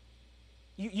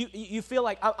 You feel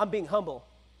like I'm being humble.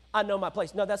 I know my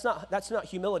place. No, that's not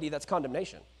humility, that's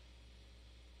condemnation.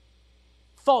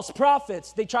 False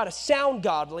prophets, they try to sound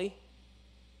godly.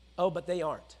 Oh, but they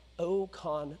aren't. Au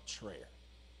contraire.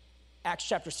 Acts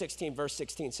chapter 16, verse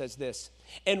 16 says this.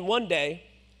 And one day,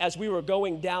 as we were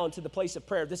going down to the place of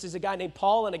prayer, this is a guy named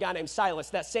Paul and a guy named Silas.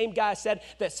 That same guy said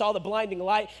that saw the blinding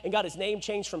light and got his name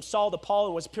changed from Saul to Paul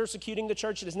and was persecuting the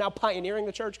church and is now pioneering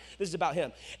the church. This is about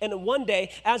him. And then one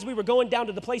day, as we were going down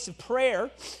to the place of prayer,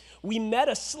 we met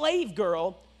a slave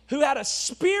girl who had a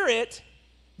spirit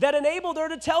that enabled her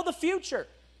to tell the future.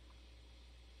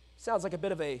 Sounds like a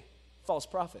bit of a false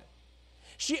prophet.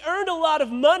 She earned a lot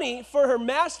of money for her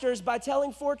masters by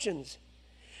telling fortunes.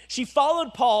 She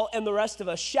followed Paul and the rest of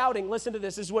us, shouting, listen to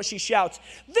this is what she shouts,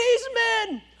 "These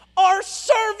men are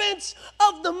servants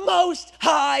of the Most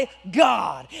High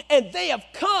God, and they have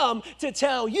come to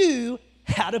tell you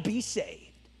how to be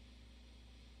saved."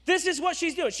 This is what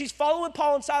she's doing. She's following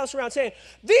Paul and Silas around saying,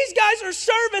 these guys are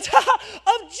servants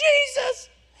of Jesus,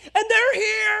 and they're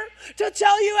here to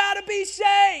tell you how to be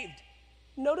saved.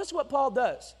 Notice what Paul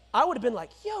does. I would have been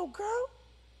like, yo, girl,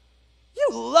 you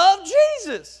love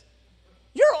Jesus.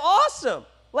 You're awesome.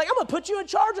 Like, I'm going to put you in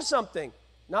charge of something.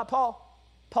 Not Paul.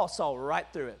 Paul saw right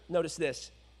through it. Notice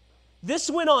this. This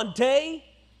went on day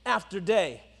after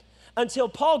day until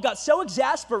Paul got so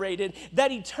exasperated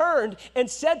that he turned and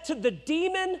said to the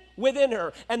demon within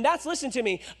her, and that's, listen to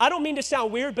me, I don't mean to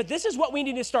sound weird, but this is what we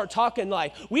need to start talking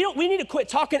like. We need to quit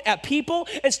talking at people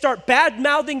and start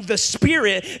bad-mouthing the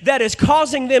spirit that is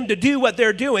causing them to do what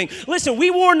they're doing. Listen,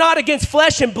 we war not against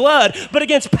flesh and blood, but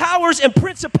against powers and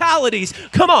principalities.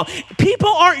 Come on, people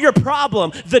aren't your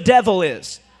problem, the devil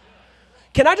is.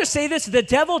 Can I just say this? The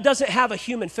devil doesn't have a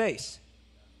human face.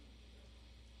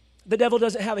 The devil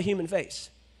doesn't have a human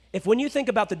face. If when you think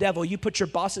about the devil, you put your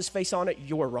boss's face on it,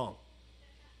 you're wrong.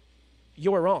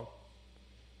 You're wrong.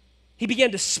 He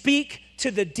began to speak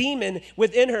to the demon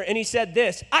within her, and he said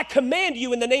this, I command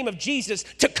you in the name of Jesus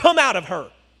to come out of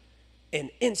her.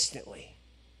 And instantly,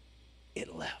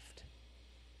 it left.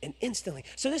 And instantly.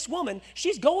 So this woman,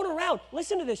 she's going around,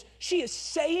 listen to this, she is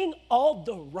saying all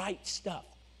the right stuff.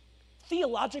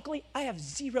 Theologically, I have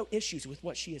zero issues with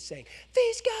what she is saying.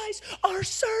 These guys are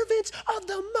servants of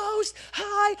the Most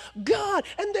High God,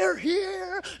 and they're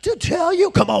here to tell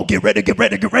you, come on, get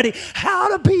ready, how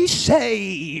to be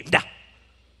saved.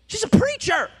 She's a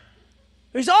preacher.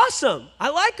 She's awesome. I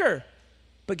like her.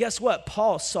 But guess what?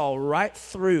 Paul saw right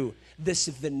through this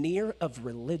veneer of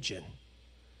religion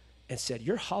and said,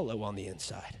 you're hollow on the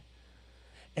inside.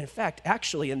 In fact,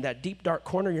 actually, in that deep, dark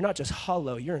corner, you're not just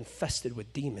hollow, you're infested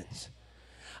with demons.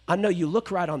 I know you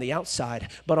look right on the outside,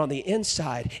 but on the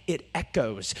inside, it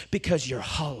echoes because you're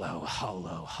hollow.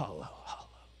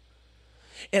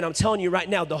 And I'm telling you right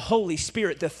now, the Holy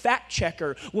Spirit, the fact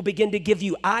checker, will begin to give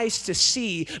you eyes to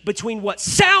see between what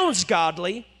sounds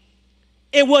godly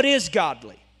and what is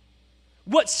godly.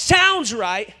 What sounds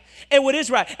right and what is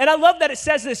right. And I love that it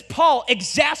says this, Paul,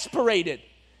 exasperated.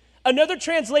 Another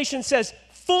translation says,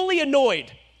 fully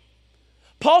annoyed.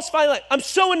 Paul's finally like, I'm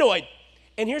so annoyed.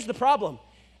 And here's the problem.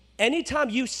 Anytime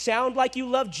you sound like you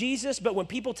love Jesus, but when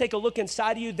people take a look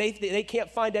inside of you, they can't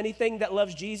find anything that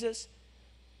loves Jesus,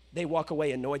 they walk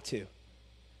away annoyed too.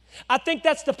 I think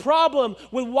that's the problem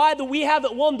with why we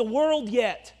haven't won the world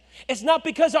yet. It's not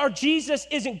because our Jesus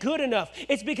isn't good enough.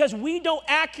 It's because we don't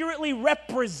accurately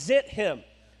represent him.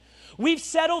 We've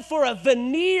settled for a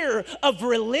veneer of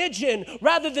religion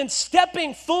rather than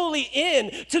stepping fully in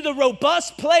to the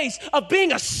robust place of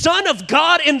being a son of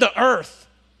God in the earth.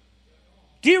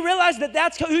 Do you realize that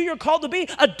that's who you're called to be?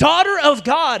 A daughter of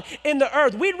God in the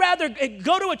earth. We'd rather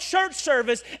go to a church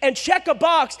service and check a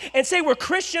box and say we're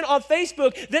Christian on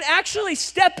Facebook than actually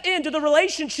step into the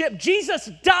relationship Jesus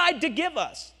died to give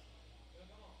us.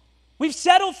 We've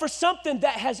settled for something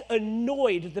that has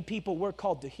annoyed the people we're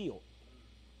called to heal.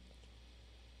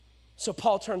 So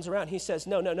Paul turns around. He says,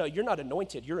 no, you're not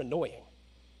anointed. You're annoying.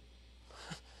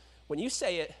 When you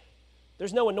say it,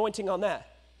 there's no anointing on that.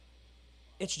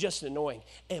 It's just annoying.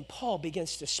 And Paul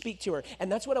begins to speak to her.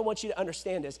 And that's what I want you to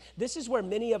understand is this is where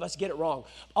many of us get it wrong.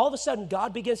 All of a sudden,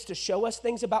 God begins to show us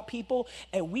things about people,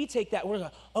 and we take that and we're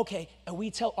like, okay, and we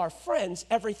tell our friends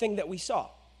everything that we saw.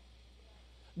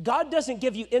 God doesn't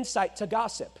give you insight to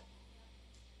gossip.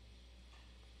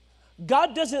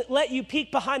 God doesn't let you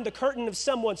peek behind the curtain of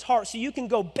someone's heart so you can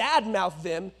go badmouth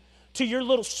them to your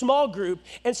little small group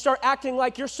and start acting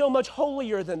like you're so much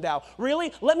holier than thou.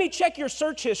 Really? Let me check your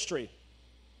search history.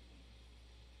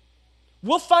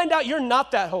 We'll find out you're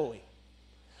not that holy.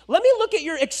 Let me look at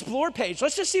your explore page.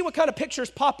 Let's just see what kind of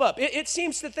pictures pop up. It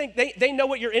seems to think they know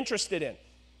what you're interested in.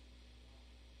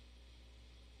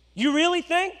 You really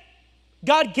think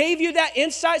God gave you that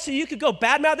insight so you could go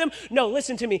badmouth them? No,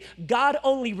 listen to me. God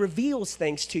only reveals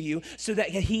things to you so that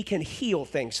he can heal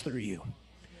things through you.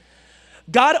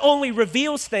 God only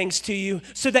reveals things to you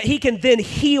so that he can then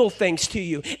heal things to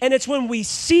you. And it's when we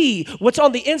see what's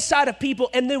on the inside of people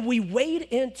and then we wade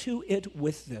into it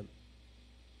with them.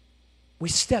 We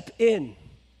step in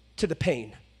to the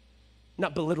pain,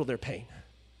 not belittle their pain.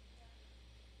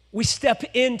 We step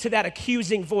into that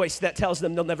accusing voice that tells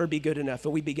them they'll never be good enough,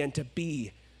 and we begin to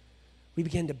be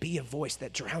a voice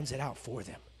that drowns it out for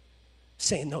them.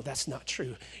 Saying, no, that's not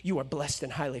true. You are blessed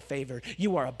and highly favored.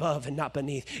 You are above and not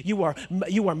beneath. You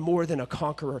are more than a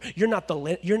conqueror. You're not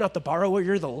the borrower,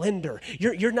 you're the lender.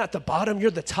 You're not the bottom, you're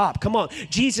the top. Come on.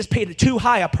 Jesus paid too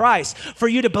high a price for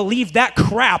you to believe that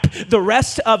crap the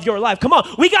rest of your life. Come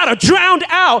on. We got to drown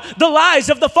out the lies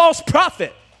of the false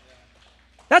prophet.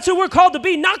 That's who we're called to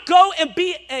be, not go and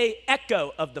be an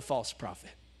echo of the false prophet.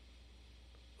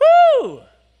 Woo!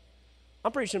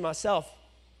 I'm preaching to myself.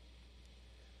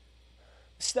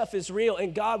 Stuff is real,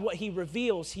 and God, what he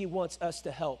reveals, he wants us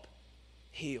to help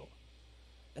heal.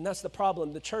 And that's the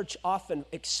problem. The church often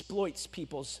exploits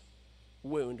people's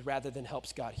wound rather than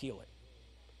helps God heal it.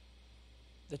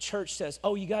 The church says,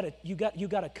 oh, you got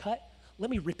a cut? Let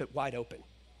me rip it wide open.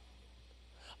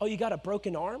 Oh, you got a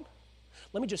broken arm?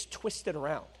 Let me just twist it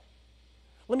around.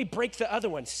 Let me break the other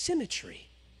one. Symmetry.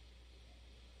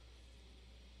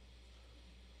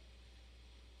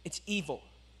 It's evil.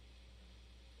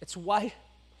 It's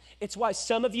why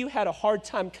some of you had a hard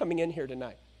time coming in here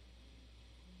tonight.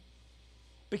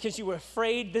 Because you were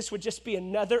afraid this would just be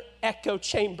another echo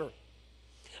chamber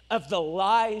of the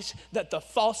lies that the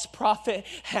false prophet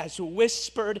has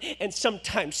whispered and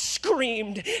sometimes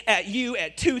screamed at you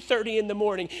at 2:30 in the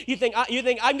morning. You think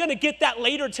I'm going to get that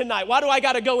later tonight. Why do I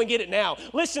got to go and get it now?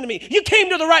 Listen to me. You came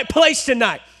to the right place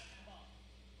tonight.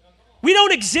 We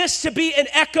don't exist to be an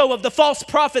echo of the false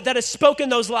prophet that has spoken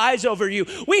those lies over you.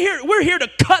 We're here to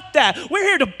cut that. We're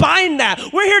here to bind that.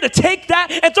 We're here to take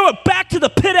that and throw it back to the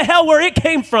pit of hell where it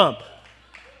came from.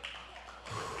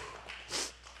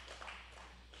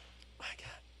 My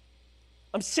God.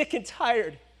 I'm sick and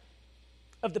tired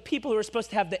of the people who are supposed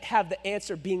to have the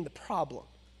answer being the problem.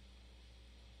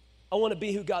 I want to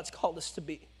be who God's called us to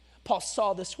be. Paul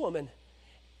saw this woman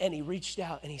and he reached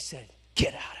out and he said,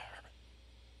 get out of her.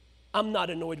 I'm not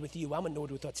annoyed with you. I'm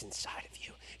annoyed with what's inside of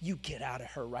you. You get out of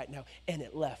her right now. And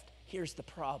it left. Here's the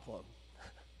problem.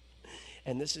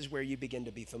 And this is where you begin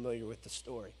to be familiar with the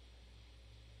story.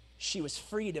 She was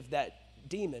freed of that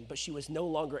demon, but she was no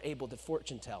longer able to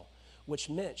fortune tell, which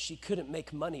meant she couldn't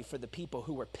make money for the people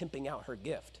who were pimping out her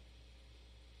gift.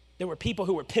 There were people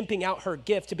who were pimping out her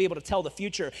gift to be able to tell the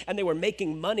future, and they were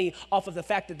making money off of the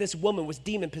fact that this woman was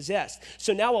demon-possessed.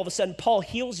 So now all of a sudden, Paul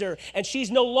heals her, and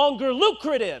she's no longer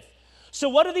lucrative. So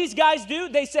what do these guys do?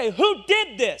 They say, who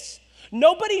did this?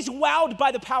 Nobody's wowed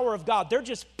by the power of God. They're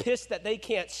just pissed that they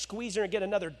can't squeeze her and get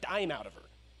another dime out of her.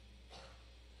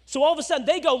 So all of a sudden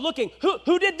they go looking,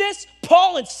 who did this?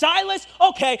 Paul and Silas?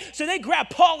 Okay, so they grab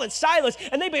Paul and Silas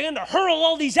and they begin to hurl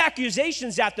all these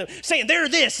accusations at them, saying they're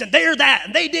this and they're that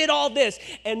and they did all this.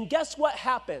 And guess what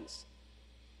happens?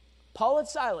 Paul and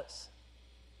Silas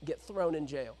get thrown in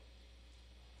jail.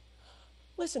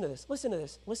 Listen to this, listen to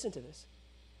this, listen to this.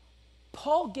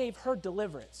 Paul gave her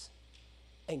deliverance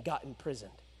and got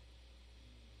imprisoned.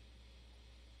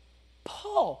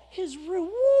 Paul, his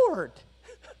reward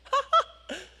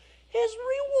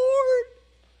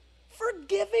for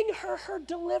giving her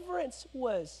deliverance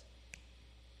was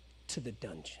to the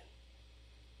dungeon.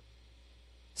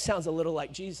 Sounds a little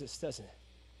like Jesus, doesn't it?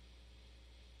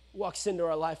 Walks into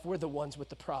our life, we're the ones with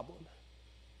the problem.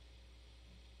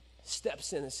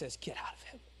 Steps in and says, get out of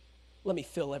him. Let me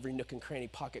fill every nook and cranny,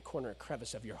 pocket, corner, and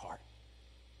crevice of your heart.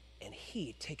 And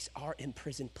he takes our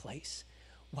imprisoned place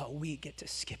while we get to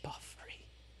skip off free.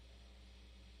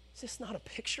 Is this not a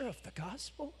picture of the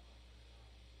gospel?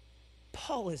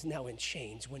 Paul is now in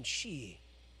chains when she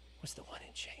was the one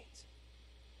in chains.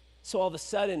 So all of a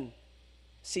sudden,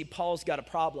 see, Paul's got a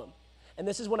problem. And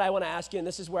this is what I want to ask you, and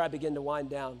this is where I begin to wind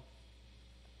down.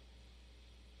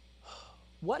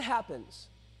 What happens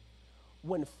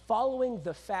when following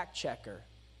the fact checker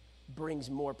brings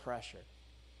more pressure?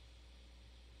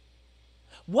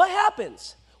 What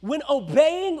happens when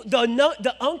obeying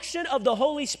the unction of the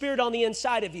Holy Spirit on the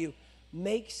inside of you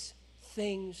makes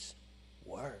things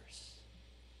worse?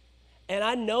 And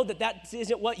I know that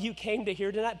isn't what you came to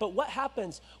hear tonight, but what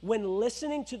happens when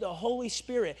listening to the Holy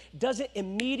Spirit doesn't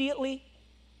immediately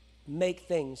make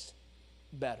things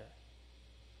better?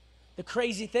 The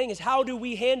crazy thing is, how do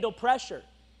we handle pressure?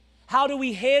 How do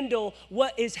we handle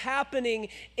what is happening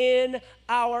in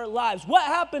our lives? What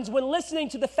happens when listening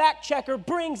to the fact checker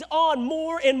brings on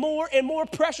more and more and more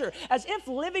pressure? As if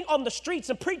living on the streets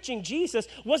and preaching Jesus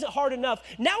wasn't hard enough,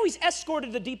 now he's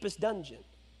escorted to the deepest dungeon.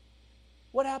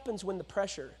 What happens when the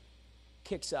pressure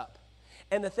kicks up?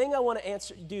 And the thing I want to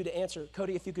answer,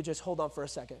 Cody, if you could just hold on for a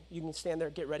second. You can stand there,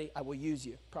 get ready. I will use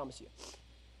you, promise you.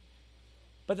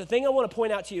 But the thing I want to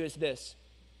point out to you is this.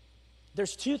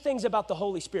 There's two things about the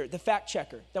Holy Spirit, the fact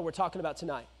checker that we're talking about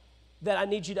tonight, that I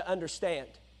need you to understand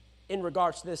in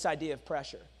regards to this idea of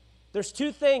pressure. There's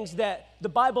two things that the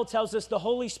Bible tells us the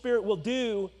Holy Spirit will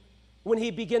do when he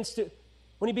begins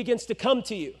to come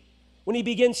to you, when he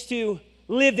begins to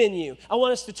live in you. I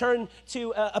want us to turn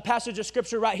to a passage of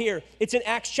scripture right here. It's in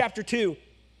Acts chapter 2,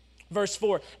 verse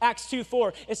 4. Acts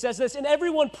 2:4. It says this, and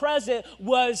everyone present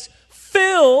was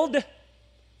filled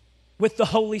with the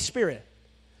Holy Spirit.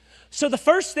 So the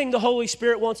first thing the Holy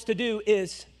Spirit wants to do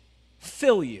is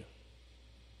fill you.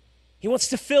 He wants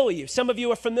to fill you. Some of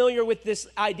you are familiar with this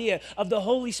idea of the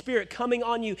Holy Spirit coming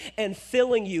on you and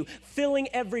filling you, filling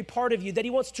every part of you, that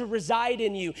he wants to reside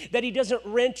in you, that he doesn't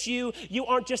rent you. You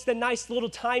aren't just a nice little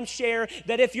timeshare,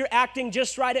 that if you're acting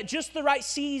just right at just the right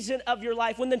season of your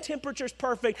life, when the temperature's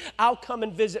perfect, I'll come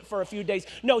and visit for a few days.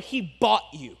 No, he bought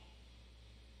you.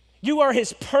 You are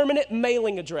his permanent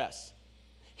mailing address.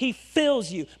 He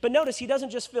fills you. But notice, he doesn't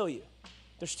just fill you.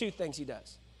 There's two things he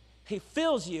does. He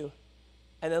fills you,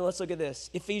 and then let's look at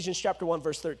this. Ephesians chapter 1,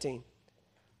 verse 13.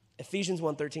 Ephesians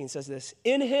 1:13 says this,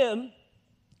 in him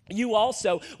you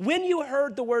also, when you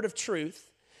heard the word of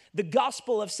truth, the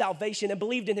gospel of salvation, and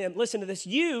believed in him, listen to this,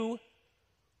 you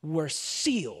were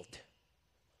sealed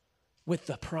with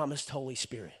the promised Holy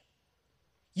Spirit.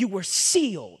 You were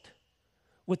sealed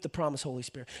with the promised Holy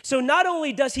Spirit. So not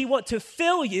only does he want to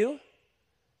fill you,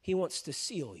 he wants to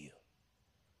seal you.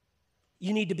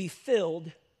 You need to be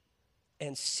filled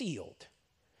and sealed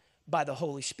by the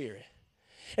Holy Spirit.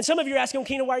 And some of you are asking,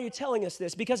 Keenan, why are you telling us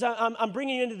this? Because I'm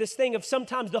bringing you into this thing of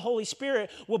sometimes the Holy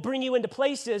Spirit will bring you into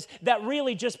places that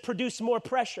really just produce more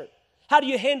pressure. How do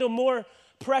you handle more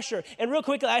pressure? And real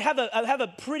quickly, I have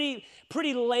a pretty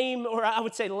lame, or I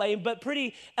would say lame, but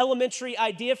pretty elementary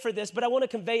idea for this, but I want to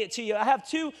convey it to you. I have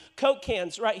 2 Coke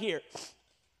cans right here.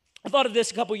 I thought of this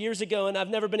a couple years ago, and I've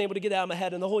never been able to get it out of my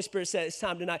head, and the Holy Spirit said it's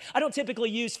time tonight. I don't typically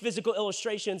use physical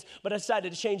illustrations, but I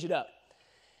decided to change it up.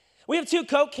 We have 2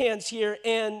 Coke cans here,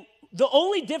 and the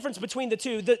only difference between the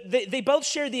two, they both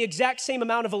share the exact same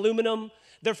amount of aluminum.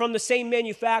 They're from the same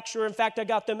manufacturer. In fact, I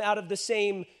got them out of the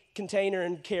same container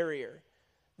and carrier.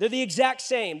 They're the exact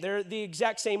same. They're the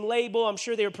exact same label. I'm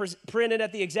sure they were printed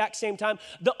at the exact same time.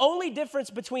 The only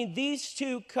difference between these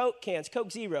 2 Coke cans,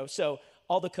 Coke Zero, so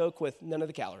all the Coke with none of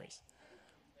the calories.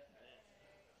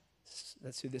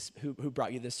 That's who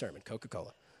brought you this sermon,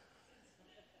 Coca-Cola.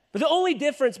 But the only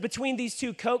difference between these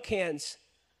 2 Coke cans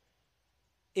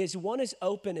is one is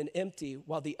open and empty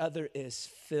while the other is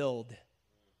filled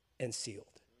and sealed.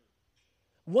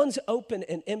 One's open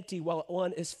and empty while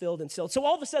one is filled and sealed. So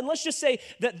all of a sudden, let's just say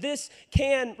that this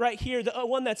can right here, the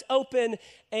one that's open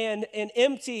and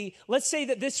empty, let's say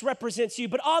that this represents you.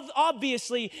 But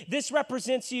obviously, this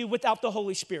represents you without the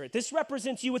Holy Spirit. This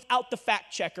represents you without the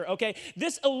fact checker, okay?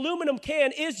 This aluminum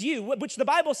can is you, which the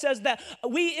Bible says that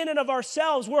we in and of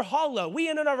ourselves, we're hollow. We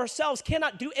in and of ourselves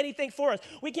cannot do anything for us.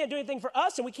 We can't do anything for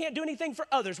us, and we can't do anything for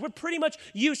others. We're pretty much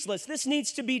useless. This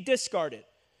needs to be discarded.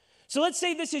 So let's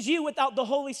say this is you without the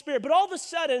Holy Spirit, but all of a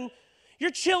sudden, you're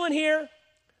chilling here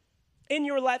in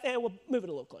your life, and we'll move it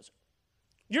a little closer.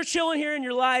 You're chilling here in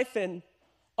your life, and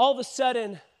all of a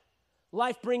sudden,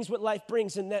 life brings what life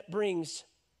brings, and that brings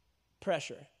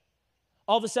pressure.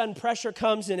 All of a sudden, pressure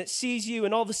comes, and it sees you,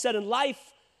 and all of a sudden,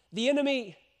 life, the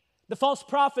enemy, the false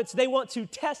prophets, they want to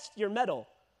test your mettle.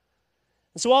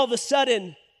 And so all of a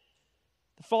sudden,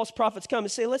 the false prophets come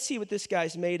and say, let's see what this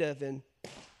guy's made of, and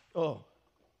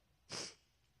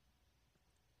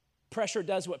pressure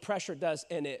does what pressure does,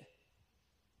 and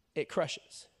it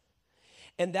crushes.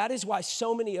 And that is why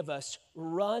so many of us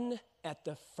run at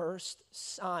the first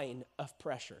sign of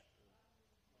pressure.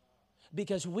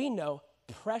 Because we know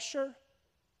pressure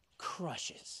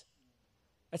crushes.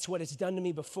 That's what it's done to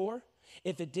me before.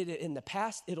 If it did it in the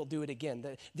past, it'll do it again.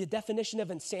 The definition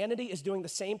of insanity is doing the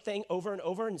same thing over and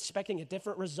over and expecting a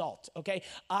different result, okay?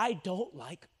 I don't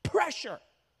like pressure.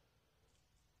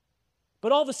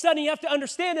 But all of a sudden, you have to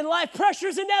understand in life, pressure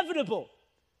is inevitable.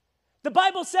 The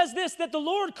Bible says this, that the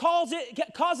Lord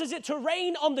causes it to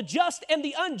rain on the just and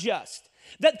the unjust.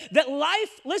 That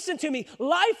life, listen to me,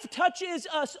 life touches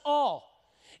us all.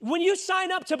 When you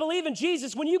sign up to believe in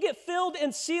Jesus, when you get filled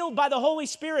and sealed by the Holy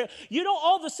Spirit, you don't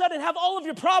all of a sudden have all of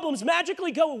your problems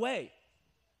magically go away.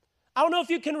 I don't know if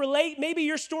you can relate. Maybe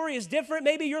your story is different.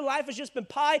 Maybe your life has just been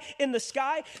pie in the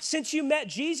sky since you met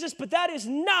Jesus, but that's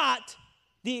not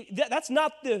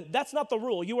the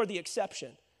rule. You are the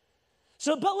exception.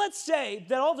 So, but let's say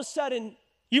that all of a sudden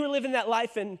you were living that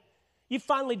life and you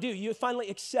finally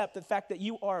accept the fact that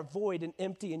you are void and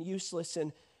empty and useless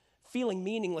and feeling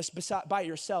meaningless by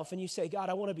yourself, and you say, God,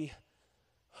 I'm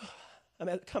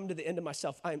come to the end of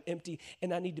myself. I am empty,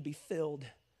 and I need to be filled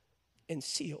and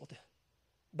sealed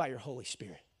by your Holy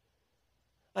Spirit.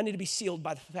 I need to be sealed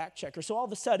by the fact checker. So all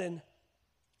of a sudden,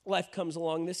 life comes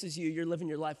along. This is you. You're living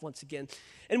your life once again.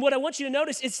 And what I want you to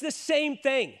notice, it's the same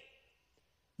thing.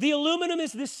 The aluminum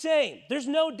is the same. There's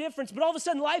no difference. But all of a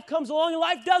sudden, life comes along, and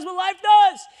life does what life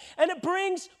does. And it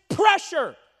brings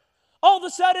pressure. All of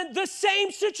a sudden, the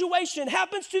same situation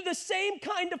happens to the same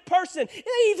kind of person.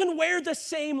 They even wear the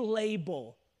same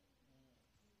label.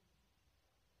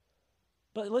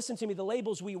 But listen to me, the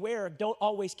labels we wear don't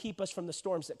always keep us from the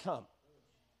storms that come.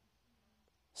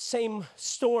 Same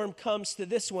storm comes to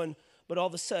this one, but all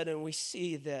of a sudden we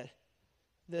see that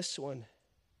this one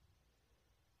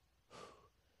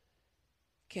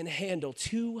can handle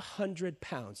 200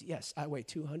 pounds. Yes, I weigh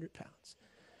 200 pounds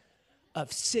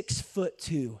of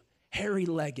 6'2",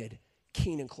 hairy-legged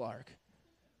Keenan Clark.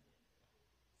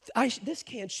 This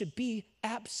can should be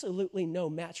absolutely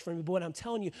no match for me. But what I'm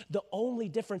telling you, the only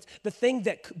difference, the thing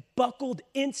that buckled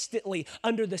instantly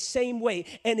under the same weight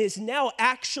and is now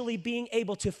actually being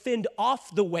able to fend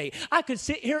off the weight. I could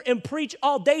sit here and preach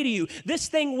all day to you. This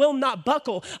thing will not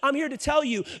buckle. I'm here to tell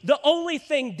you, the only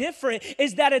thing different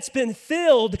is that it's been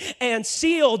filled and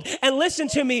sealed. And listen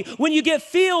to me, when you get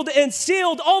filled and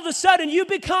sealed, all of a sudden you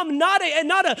become not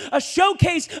a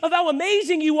showcase of how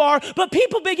amazing you are, but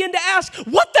people begin to ask,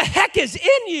 what the heck is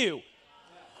in you?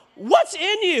 What's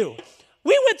in you?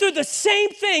 We went through the same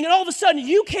thing, and all of a sudden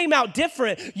you came out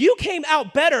different. You came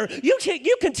out better. You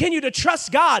continue to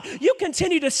trust God. You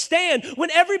continue to stand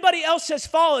when everybody else has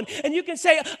fallen. And you can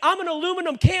say, I'm an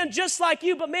aluminum can just like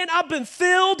you, but man, I've been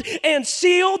filled and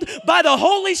sealed by the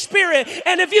Holy Spirit.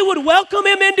 And if you would welcome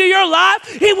him into your life,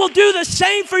 he will do the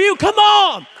same for you. Come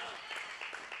on.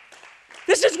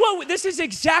 This is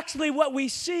exactly what we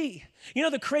see. You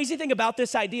know, the crazy thing about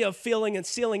this idea of filling and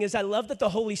sealing is I love that the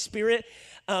Holy Spirit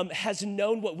has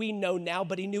known what we know now,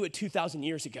 but he knew it 2,000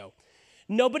 years ago.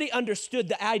 Nobody understood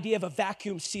the idea of a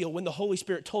vacuum seal when the Holy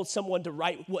Spirit told someone to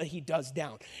write what he does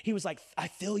down. He was like, I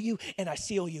fill you and I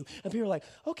seal you. And people are like,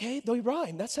 okay, they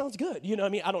rhyme. That sounds good. You know what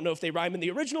I mean? I don't know if they rhyme in the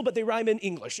original, but they rhyme in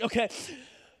English, okay?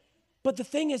 But the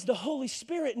thing is, the Holy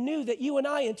Spirit knew that you and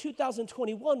I in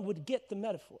 2021 would get the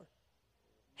metaphor.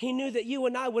 He knew that you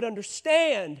and I would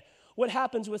understand what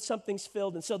happens when something's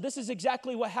filled. And so this is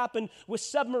exactly what happened with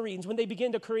submarines when they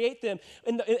began to create them.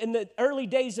 In the early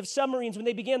days of submarines, when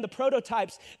they began the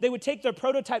prototypes, they would take their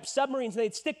prototype submarines and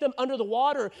they'd stick them under the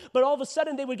water, but all of a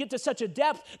sudden they would get to such a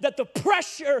depth that the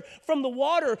pressure from the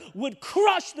water would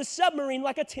crush the submarine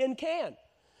like a tin can.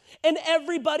 And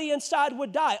everybody inside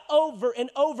would die over and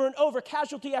over and over,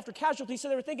 casualty after casualty. So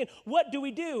they were thinking, what do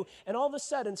we do? And all of a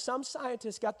sudden, some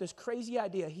scientist got this crazy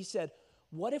idea. He said,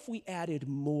 what if we added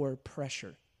more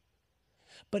pressure?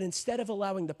 But instead of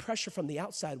allowing the pressure from the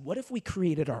outside, what if we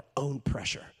created our own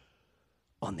pressure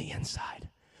on the inside?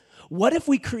 What if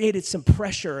we created some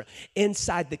pressure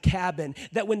inside the cabin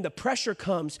that when the pressure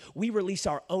comes, we release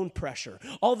our own pressure?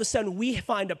 All of a sudden, we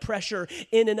find a pressure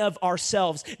in and of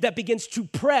ourselves that begins to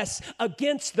press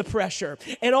against the pressure.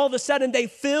 And all of a sudden, they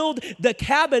filled the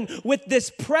cabin with this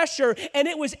pressure, and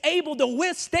it was able to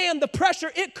withstand the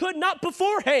pressure it could not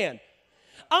beforehand.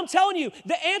 I'm telling you,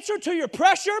 the answer to your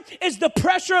pressure is the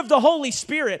pressure of the Holy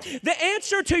Spirit. The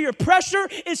answer to your pressure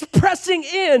is pressing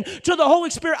in to the Holy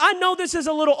Spirit. I know this is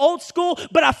a little old school,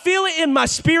 but I feel it in my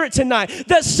spirit tonight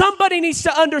that somebody needs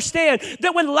to understand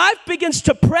that when life begins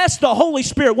to press, the Holy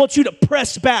Spirit wants you to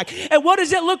press back. And what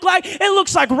does it look like? It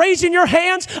looks like raising your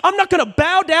hands. I'm not going to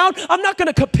bow down. I'm not going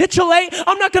to capitulate.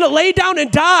 I'm not going to lay down and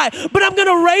die, but I'm going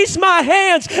to raise my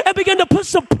hands and begin to put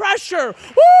some pressure.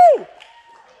 Woo!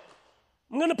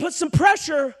 I'm going to put some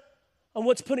pressure on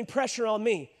what's putting pressure on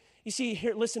me. You see,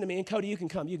 here, listen to me. And Cody, you can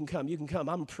come.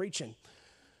 I'm preaching.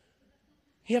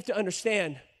 You have to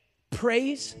understand,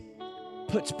 praise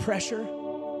puts pressure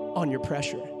on your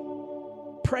pressure.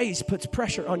 Praise puts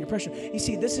pressure on your pressure. You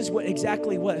see, this is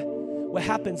exactly what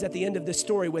happens at the end of this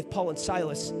story with Paul and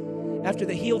Silas. After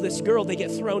they heal this girl, they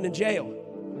get thrown in jail.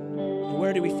 And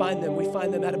where do we find them? We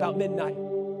find them at about midnight.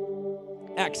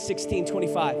 Acts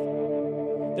 16:25.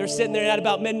 They're sitting there at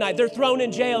about midnight. They're thrown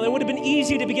in jail. It would have been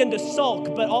easy to begin to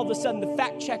sulk, but all of a sudden the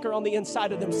fact checker on the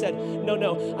inside of them said,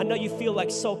 no, I know you feel like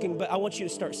sulking, but I want you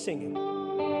to start singing.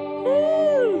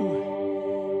 Woo!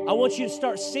 I want you to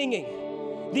start singing.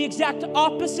 The exact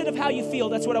opposite of how you feel,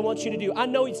 that's what I want you to do. I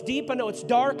know it's deep, I know it's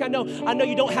dark, I know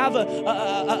you don't have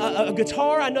a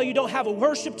guitar, I know you don't have a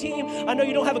worship team, I know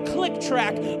you don't have a click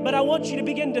track, but I want you to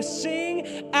begin to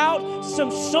sing out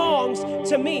some songs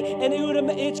to me. And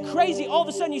it's crazy. All of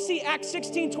a sudden you see Acts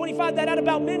 16:25, that at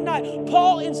about midnight,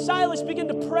 Paul and Silas begin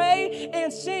to pray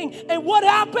and sing. And what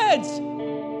happens?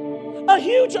 A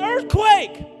huge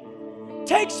earthquake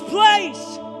takes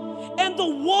place. And the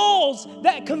walls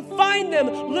that confine them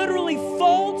literally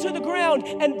fall to the ground,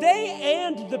 and they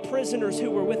and the prisoners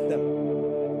who were with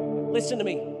them. Listen to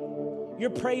me. Your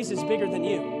praise is bigger than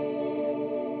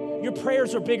you. Your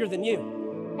prayers are bigger than you.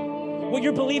 What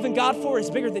you're believing God for is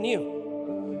bigger than you.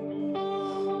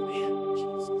 Oh, man,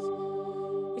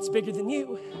 Jesus. It's bigger than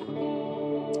you.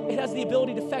 It has the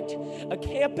ability to affect a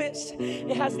campus.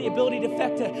 It has the ability to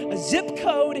affect a zip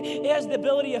code. It has the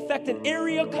ability to affect an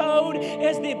area code. It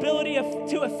has the ability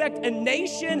to affect a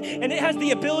nation. And it has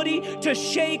the ability to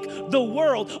shake the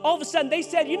world. All of a sudden they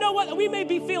said, you know what? We may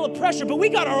be feeling pressure, but we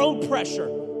got our own pressure.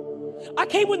 I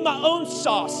came with my own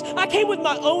sauce. I came with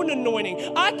my own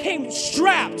anointing. I came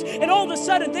strapped. And all of a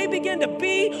sudden, they began to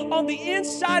be on the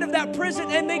inside of that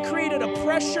prison, and they created a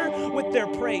pressure with their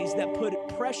praise that put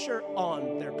pressure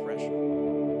on their pressure.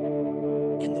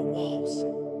 And the walls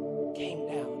came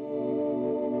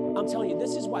down. I'm telling you,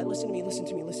 this is why, listen to me.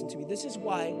 This is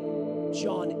why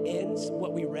John ends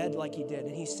what we read like he did.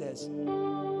 And he says,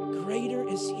 greater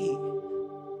is he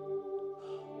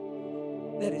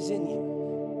that is in you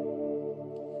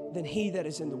than he that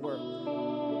is in the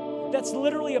world. That's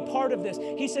literally a part of this.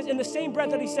 He says, in the same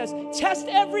breath that he says, test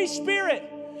every spirit.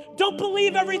 Don't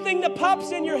believe everything that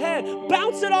pops in your head.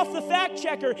 Bounce it off the fact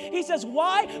checker. He says,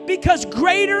 why? Because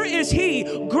greater is he.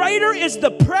 Greater is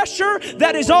the pressure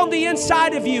that is on the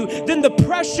inside of you than the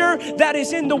pressure that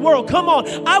is in the world. Come on.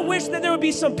 I wish that there would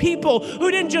be some people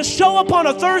who didn't just show up on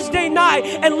a Thursday night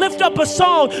and lift up a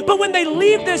song, but when they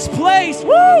leave this place,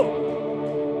 woo!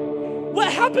 What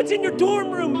happens in your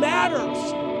dorm room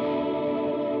matters.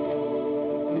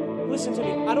 Listen to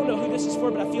me. I don't know who this is for,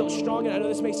 but I feel it strong, and I know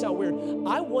this may sound weird.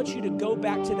 I want you to go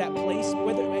back to that place,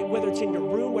 whether it's in your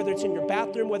room, whether it's in your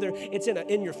bathroom, whether it's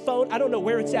in your phone. I don't know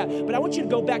where it's at, but I want you to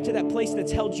go back to that place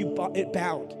that's held you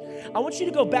bound. I want you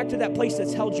to go back to that place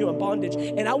that's held you in bondage,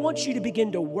 and I want you to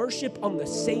begin to worship on the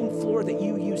same floor that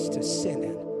you used to sin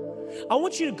in. I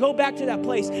want you to go back to that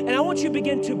place, and I want you to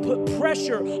begin to put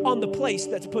pressure on the place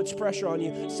that puts pressure on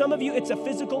you. Some of you, it's a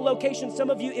physical location. Some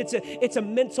of you, it's a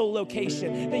mental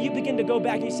location. That you begin to go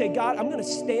back and you say, God, I'm going to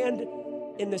stand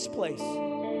in this place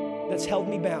that's held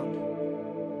me bound.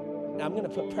 Now I'm going to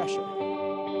put pressure.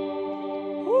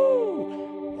 Woo!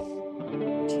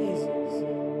 Jesus.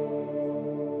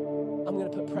 I'm going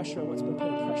to put pressure on what's been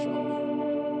putting pressure on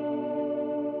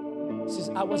me. He says,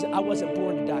 I wasn't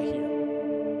born to die here.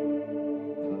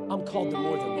 I'm called to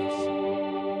more than this.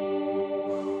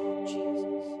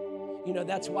 Jesus. You know,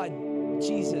 that's why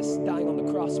Jesus dying on the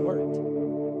cross worked.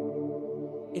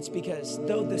 It's because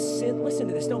though the sin, listen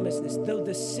to this, don't miss this, though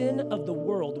the sin of the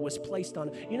world was placed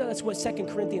on, you know, that's what 2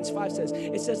 Corinthians 5 says.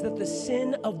 It says that the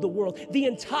sin of the world, the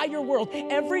entire world,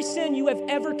 every sin you have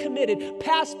ever committed,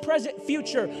 past, present,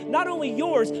 future, not only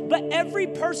yours, but every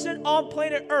person on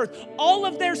planet Earth, all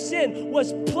of their sin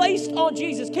was placed on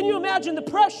Jesus. Can you imagine the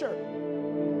pressure?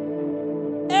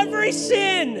 Every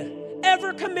sin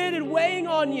ever committed weighing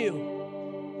on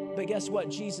you. But guess what?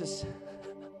 Jesus,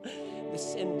 the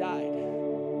sin died.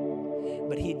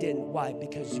 But he didn't. Why?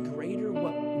 Because greater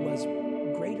was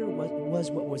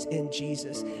what was in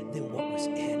Jesus than what was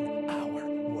in our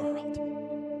world.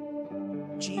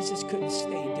 Jesus couldn't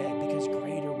stay dead because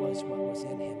greater was what was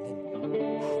in him than,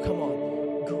 come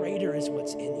on, greater is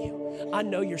what's in you. I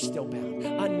know you're still bound.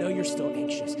 I know you're still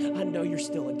anxious. I know you're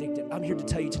still addicted. I'm here to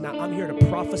tell you tonight, I'm here to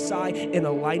prophesy in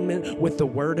alignment with the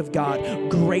word of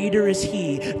God. Greater is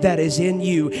he that is in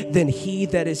you than he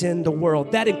that is in the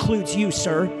world. That includes you,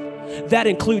 sir. That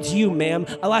includes you, ma'am.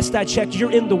 Last I checked,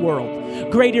 you're in the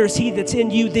world. Greater is he that's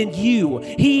in you than you.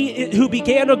 He who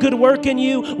began a good work in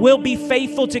you will be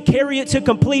faithful to carry it to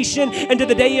completion and to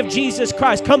the day of Jesus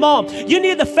Christ. Come on. You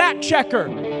need the fact checker.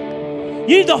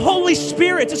 You need the Holy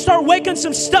Spirit to start waking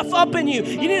some stuff up in you.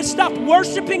 You need to stop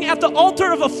worshiping at the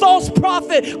altar of a false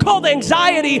prophet called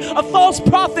anxiety, a false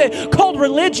prophet called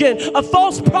religion, a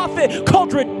false prophet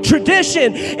called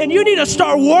tradition. And you need to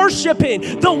start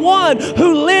worshiping the one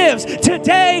who lives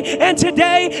today and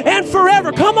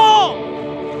forever. Come on.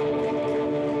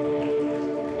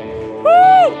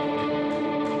 Woo!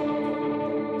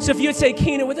 So if you would say,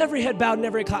 Keenan, with every head bowed and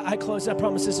every eye closed, I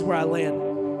promise this is where I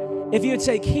land. If you would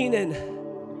say, Keenan,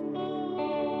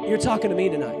 you're talking to me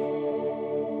tonight.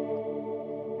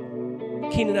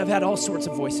 Keenan, I've had all sorts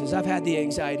of voices. I've had the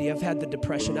anxiety. I've had the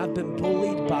depression. I've been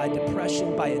bullied by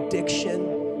depression, by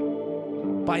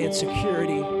addiction, by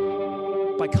insecurity,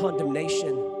 by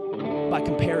condemnation, by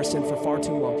comparison for far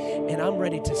too long. And I'm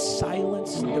ready to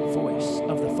silence the voice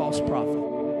of the false prophet.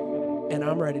 And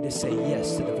I'm ready to say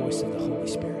yes to the voice of the Holy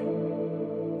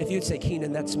Spirit. If you'd say,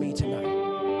 Keenan, that's me tonight.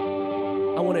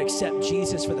 I want to accept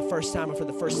Jesus for the first time, or for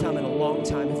the first time in a long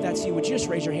time. If that's you, would you just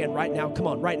raise your hand right now? Come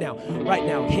on, right now, right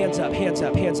now. Hands up, hands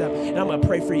up, hands up. And I'm going to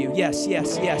pray for you. Yes,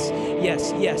 yes, yes,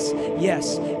 yes, yes,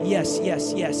 yes, yes,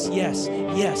 yes, yes, yes,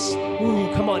 yes.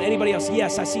 Ooh, come on, anybody else?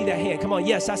 Yes, I see that hand. Come on,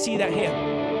 yes, I see that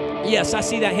hand. Yes, I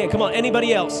see that hand. Come on,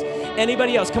 anybody else?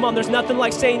 Anybody else? Come on, there's nothing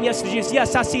like saying yes to Jesus.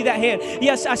 Yes, I see that hand.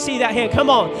 Yes, I see that hand. Come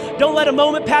on, don't let a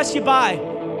moment pass you by.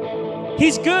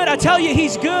 He's good. I tell you,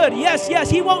 he's good. Yes, yes,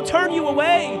 he won't turn you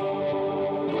away.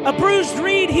 A bruised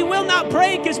reed he will not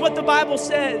break is what the Bible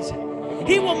says.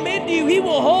 He will mend you. He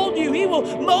will hold you. He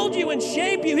will mold you and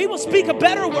shape you. He will speak a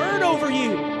better word over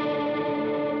you.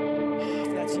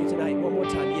 If that's you tonight, one more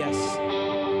time, yes.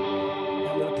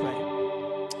 I'm going to pray.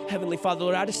 Heavenly Father,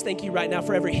 Lord, I just thank you right now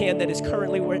for every hand that is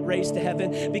currently raised to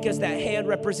heaven, because that hand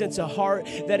represents a heart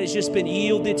that has just been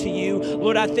yielded to you.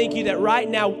 Lord, I thank you that right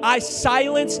now I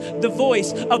silence the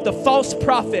voice of the false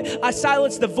prophet. I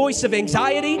silence the voice of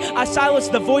anxiety. I silence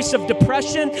the voice of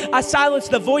depression. I silence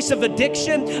the voice of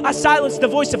addiction. I silence the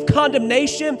voice of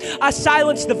condemnation. I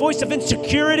silence the voice of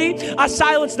insecurity. I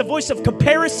silence the voice of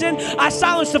comparison. I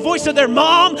silence the voice of their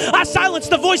mom. I silence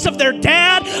the voice of their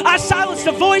dad. I silence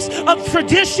the voice of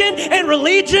tradition and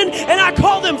religion, and I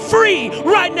call them free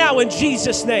right now in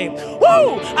Jesus' name.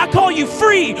 Woo! I call you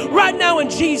free right now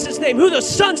in Jesus' name. Who the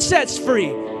Son sets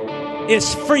free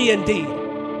is free indeed.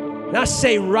 And I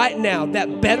say right now,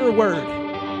 that better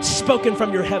word spoken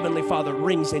from your Heavenly Father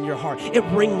rings in your heart. It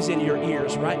rings in your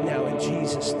ears right now in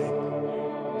Jesus' name.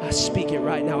 I speak it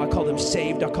right now. I call them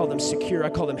saved. I call them secure.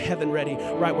 I call them heaven ready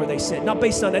right where they sit. Not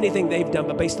based on anything they've done,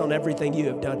 but based on everything you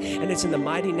have done. And it's in the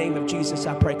mighty name of Jesus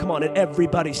I pray. Come on, and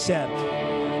everybody said,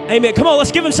 amen. Come on,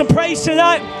 let's give him some praise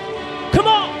tonight.